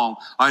that long,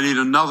 I need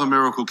another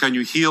miracle. Can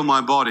you heal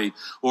my body?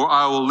 Or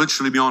I will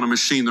literally be on a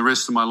machine the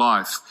rest of my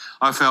life.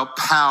 I felt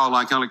power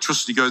like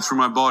electricity go through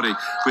my body.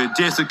 Where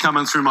death had come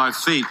in through my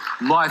feet,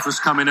 life was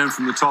coming in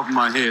from the top of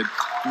my head.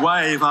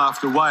 Wave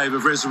after wave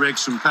of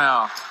resurrection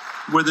power.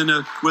 Within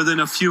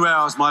a few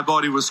hours, my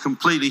body was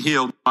completely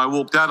healed. I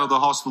walked out of the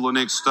hospital the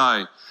next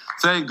day.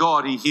 Thank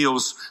God he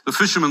heals. The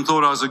fishermen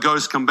thought I was a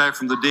ghost come back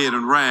from the dead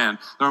and ran.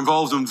 They're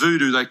involved in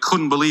voodoo. They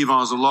couldn't believe I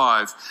was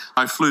alive.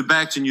 I flew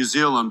back to New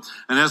Zealand,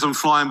 and as I'm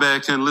flying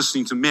back in,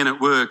 listening to Men at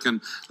Work,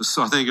 and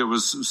I think it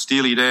was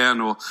Steely Dan,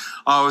 or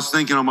I was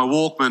thinking on my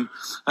Walkman,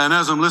 and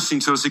as I'm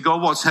listening to it, I said,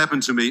 God, what's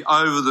happened to me?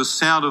 Over the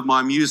sound of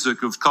my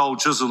music of Cold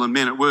Chisel and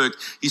Men at Work,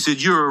 he said,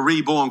 you're a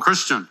reborn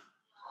Christian.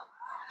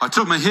 I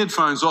took my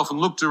headphones off and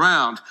looked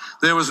around.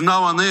 There was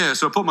no one there,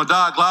 so I put my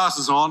dark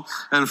glasses on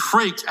and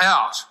freaked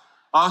out.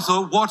 I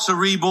thought, what's a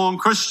reborn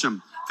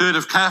Christian? heard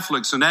of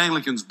Catholics and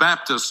Anglicans,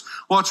 Baptists.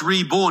 What's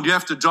reborn? Do you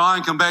have to die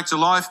and come back to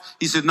life?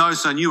 He said, no,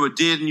 son, you were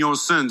dead in your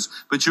sins,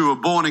 but you were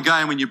born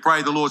again when you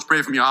prayed the Lord's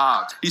Prayer from your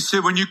heart. He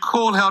said, when you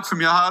call out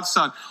from your heart,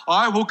 son,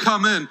 I will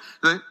come in,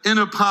 the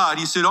inner part.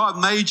 He said, I've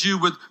made you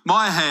with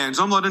my hands.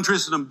 I'm not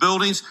interested in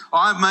buildings.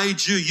 I've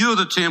made you. You're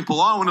the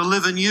temple. I want to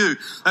live in you.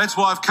 That's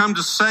why I've come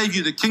to save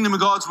you. The kingdom of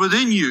God's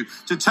within you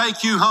to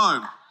take you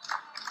home.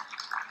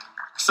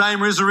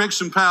 Same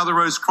resurrection power that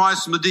rose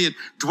Christ from the dead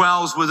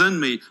dwells within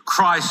me.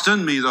 Christ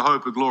in me, the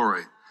hope of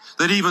glory.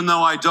 That even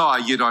though I die,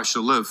 yet I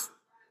shall live.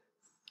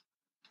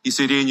 He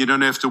said, Ian, you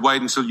don't have to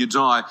wait until you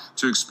die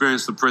to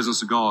experience the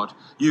presence of God.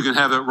 You can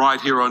have it right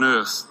here on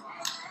earth.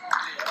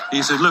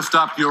 He said, lift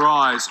up your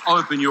eyes,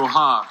 open your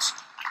heart.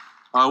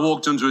 I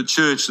walked into a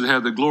church that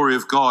had the glory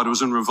of God. It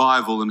was in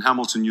revival in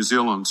Hamilton, New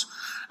Zealand.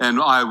 And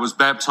I was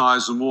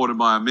baptized in water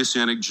by a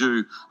Messianic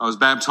Jew. I was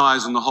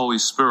baptized in the Holy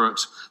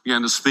Spirit,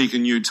 began to speak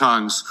in new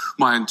tongues.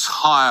 My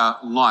entire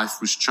life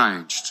was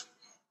changed.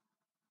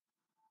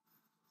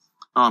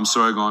 Oh, I'm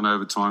sorry, gone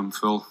over time,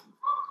 Phil.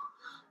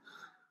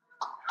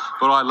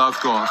 But I love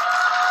God.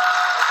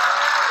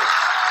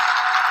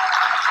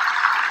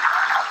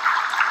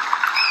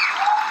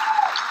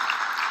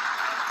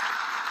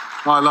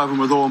 I love him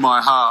with all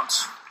my heart,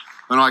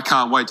 and I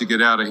can't wait to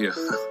get out of here.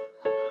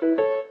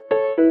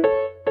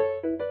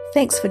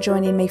 Thanks for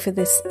joining me for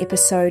this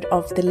episode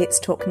of the Let's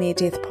Talk Near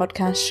Death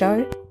podcast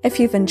show. If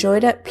you've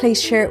enjoyed it,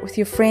 please share it with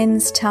your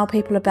friends, tell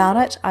people about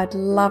it. I'd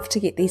love to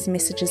get these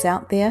messages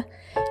out there.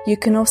 You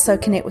can also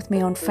connect with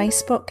me on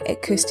Facebook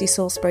at Kirsty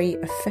Salisbury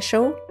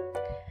Official,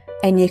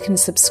 and you can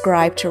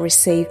subscribe to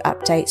receive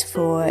updates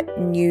for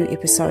new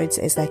episodes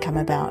as they come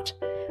about.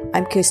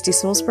 I'm Kirsty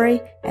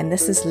Salisbury, and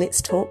this is Let's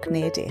Talk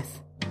Near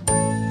Death.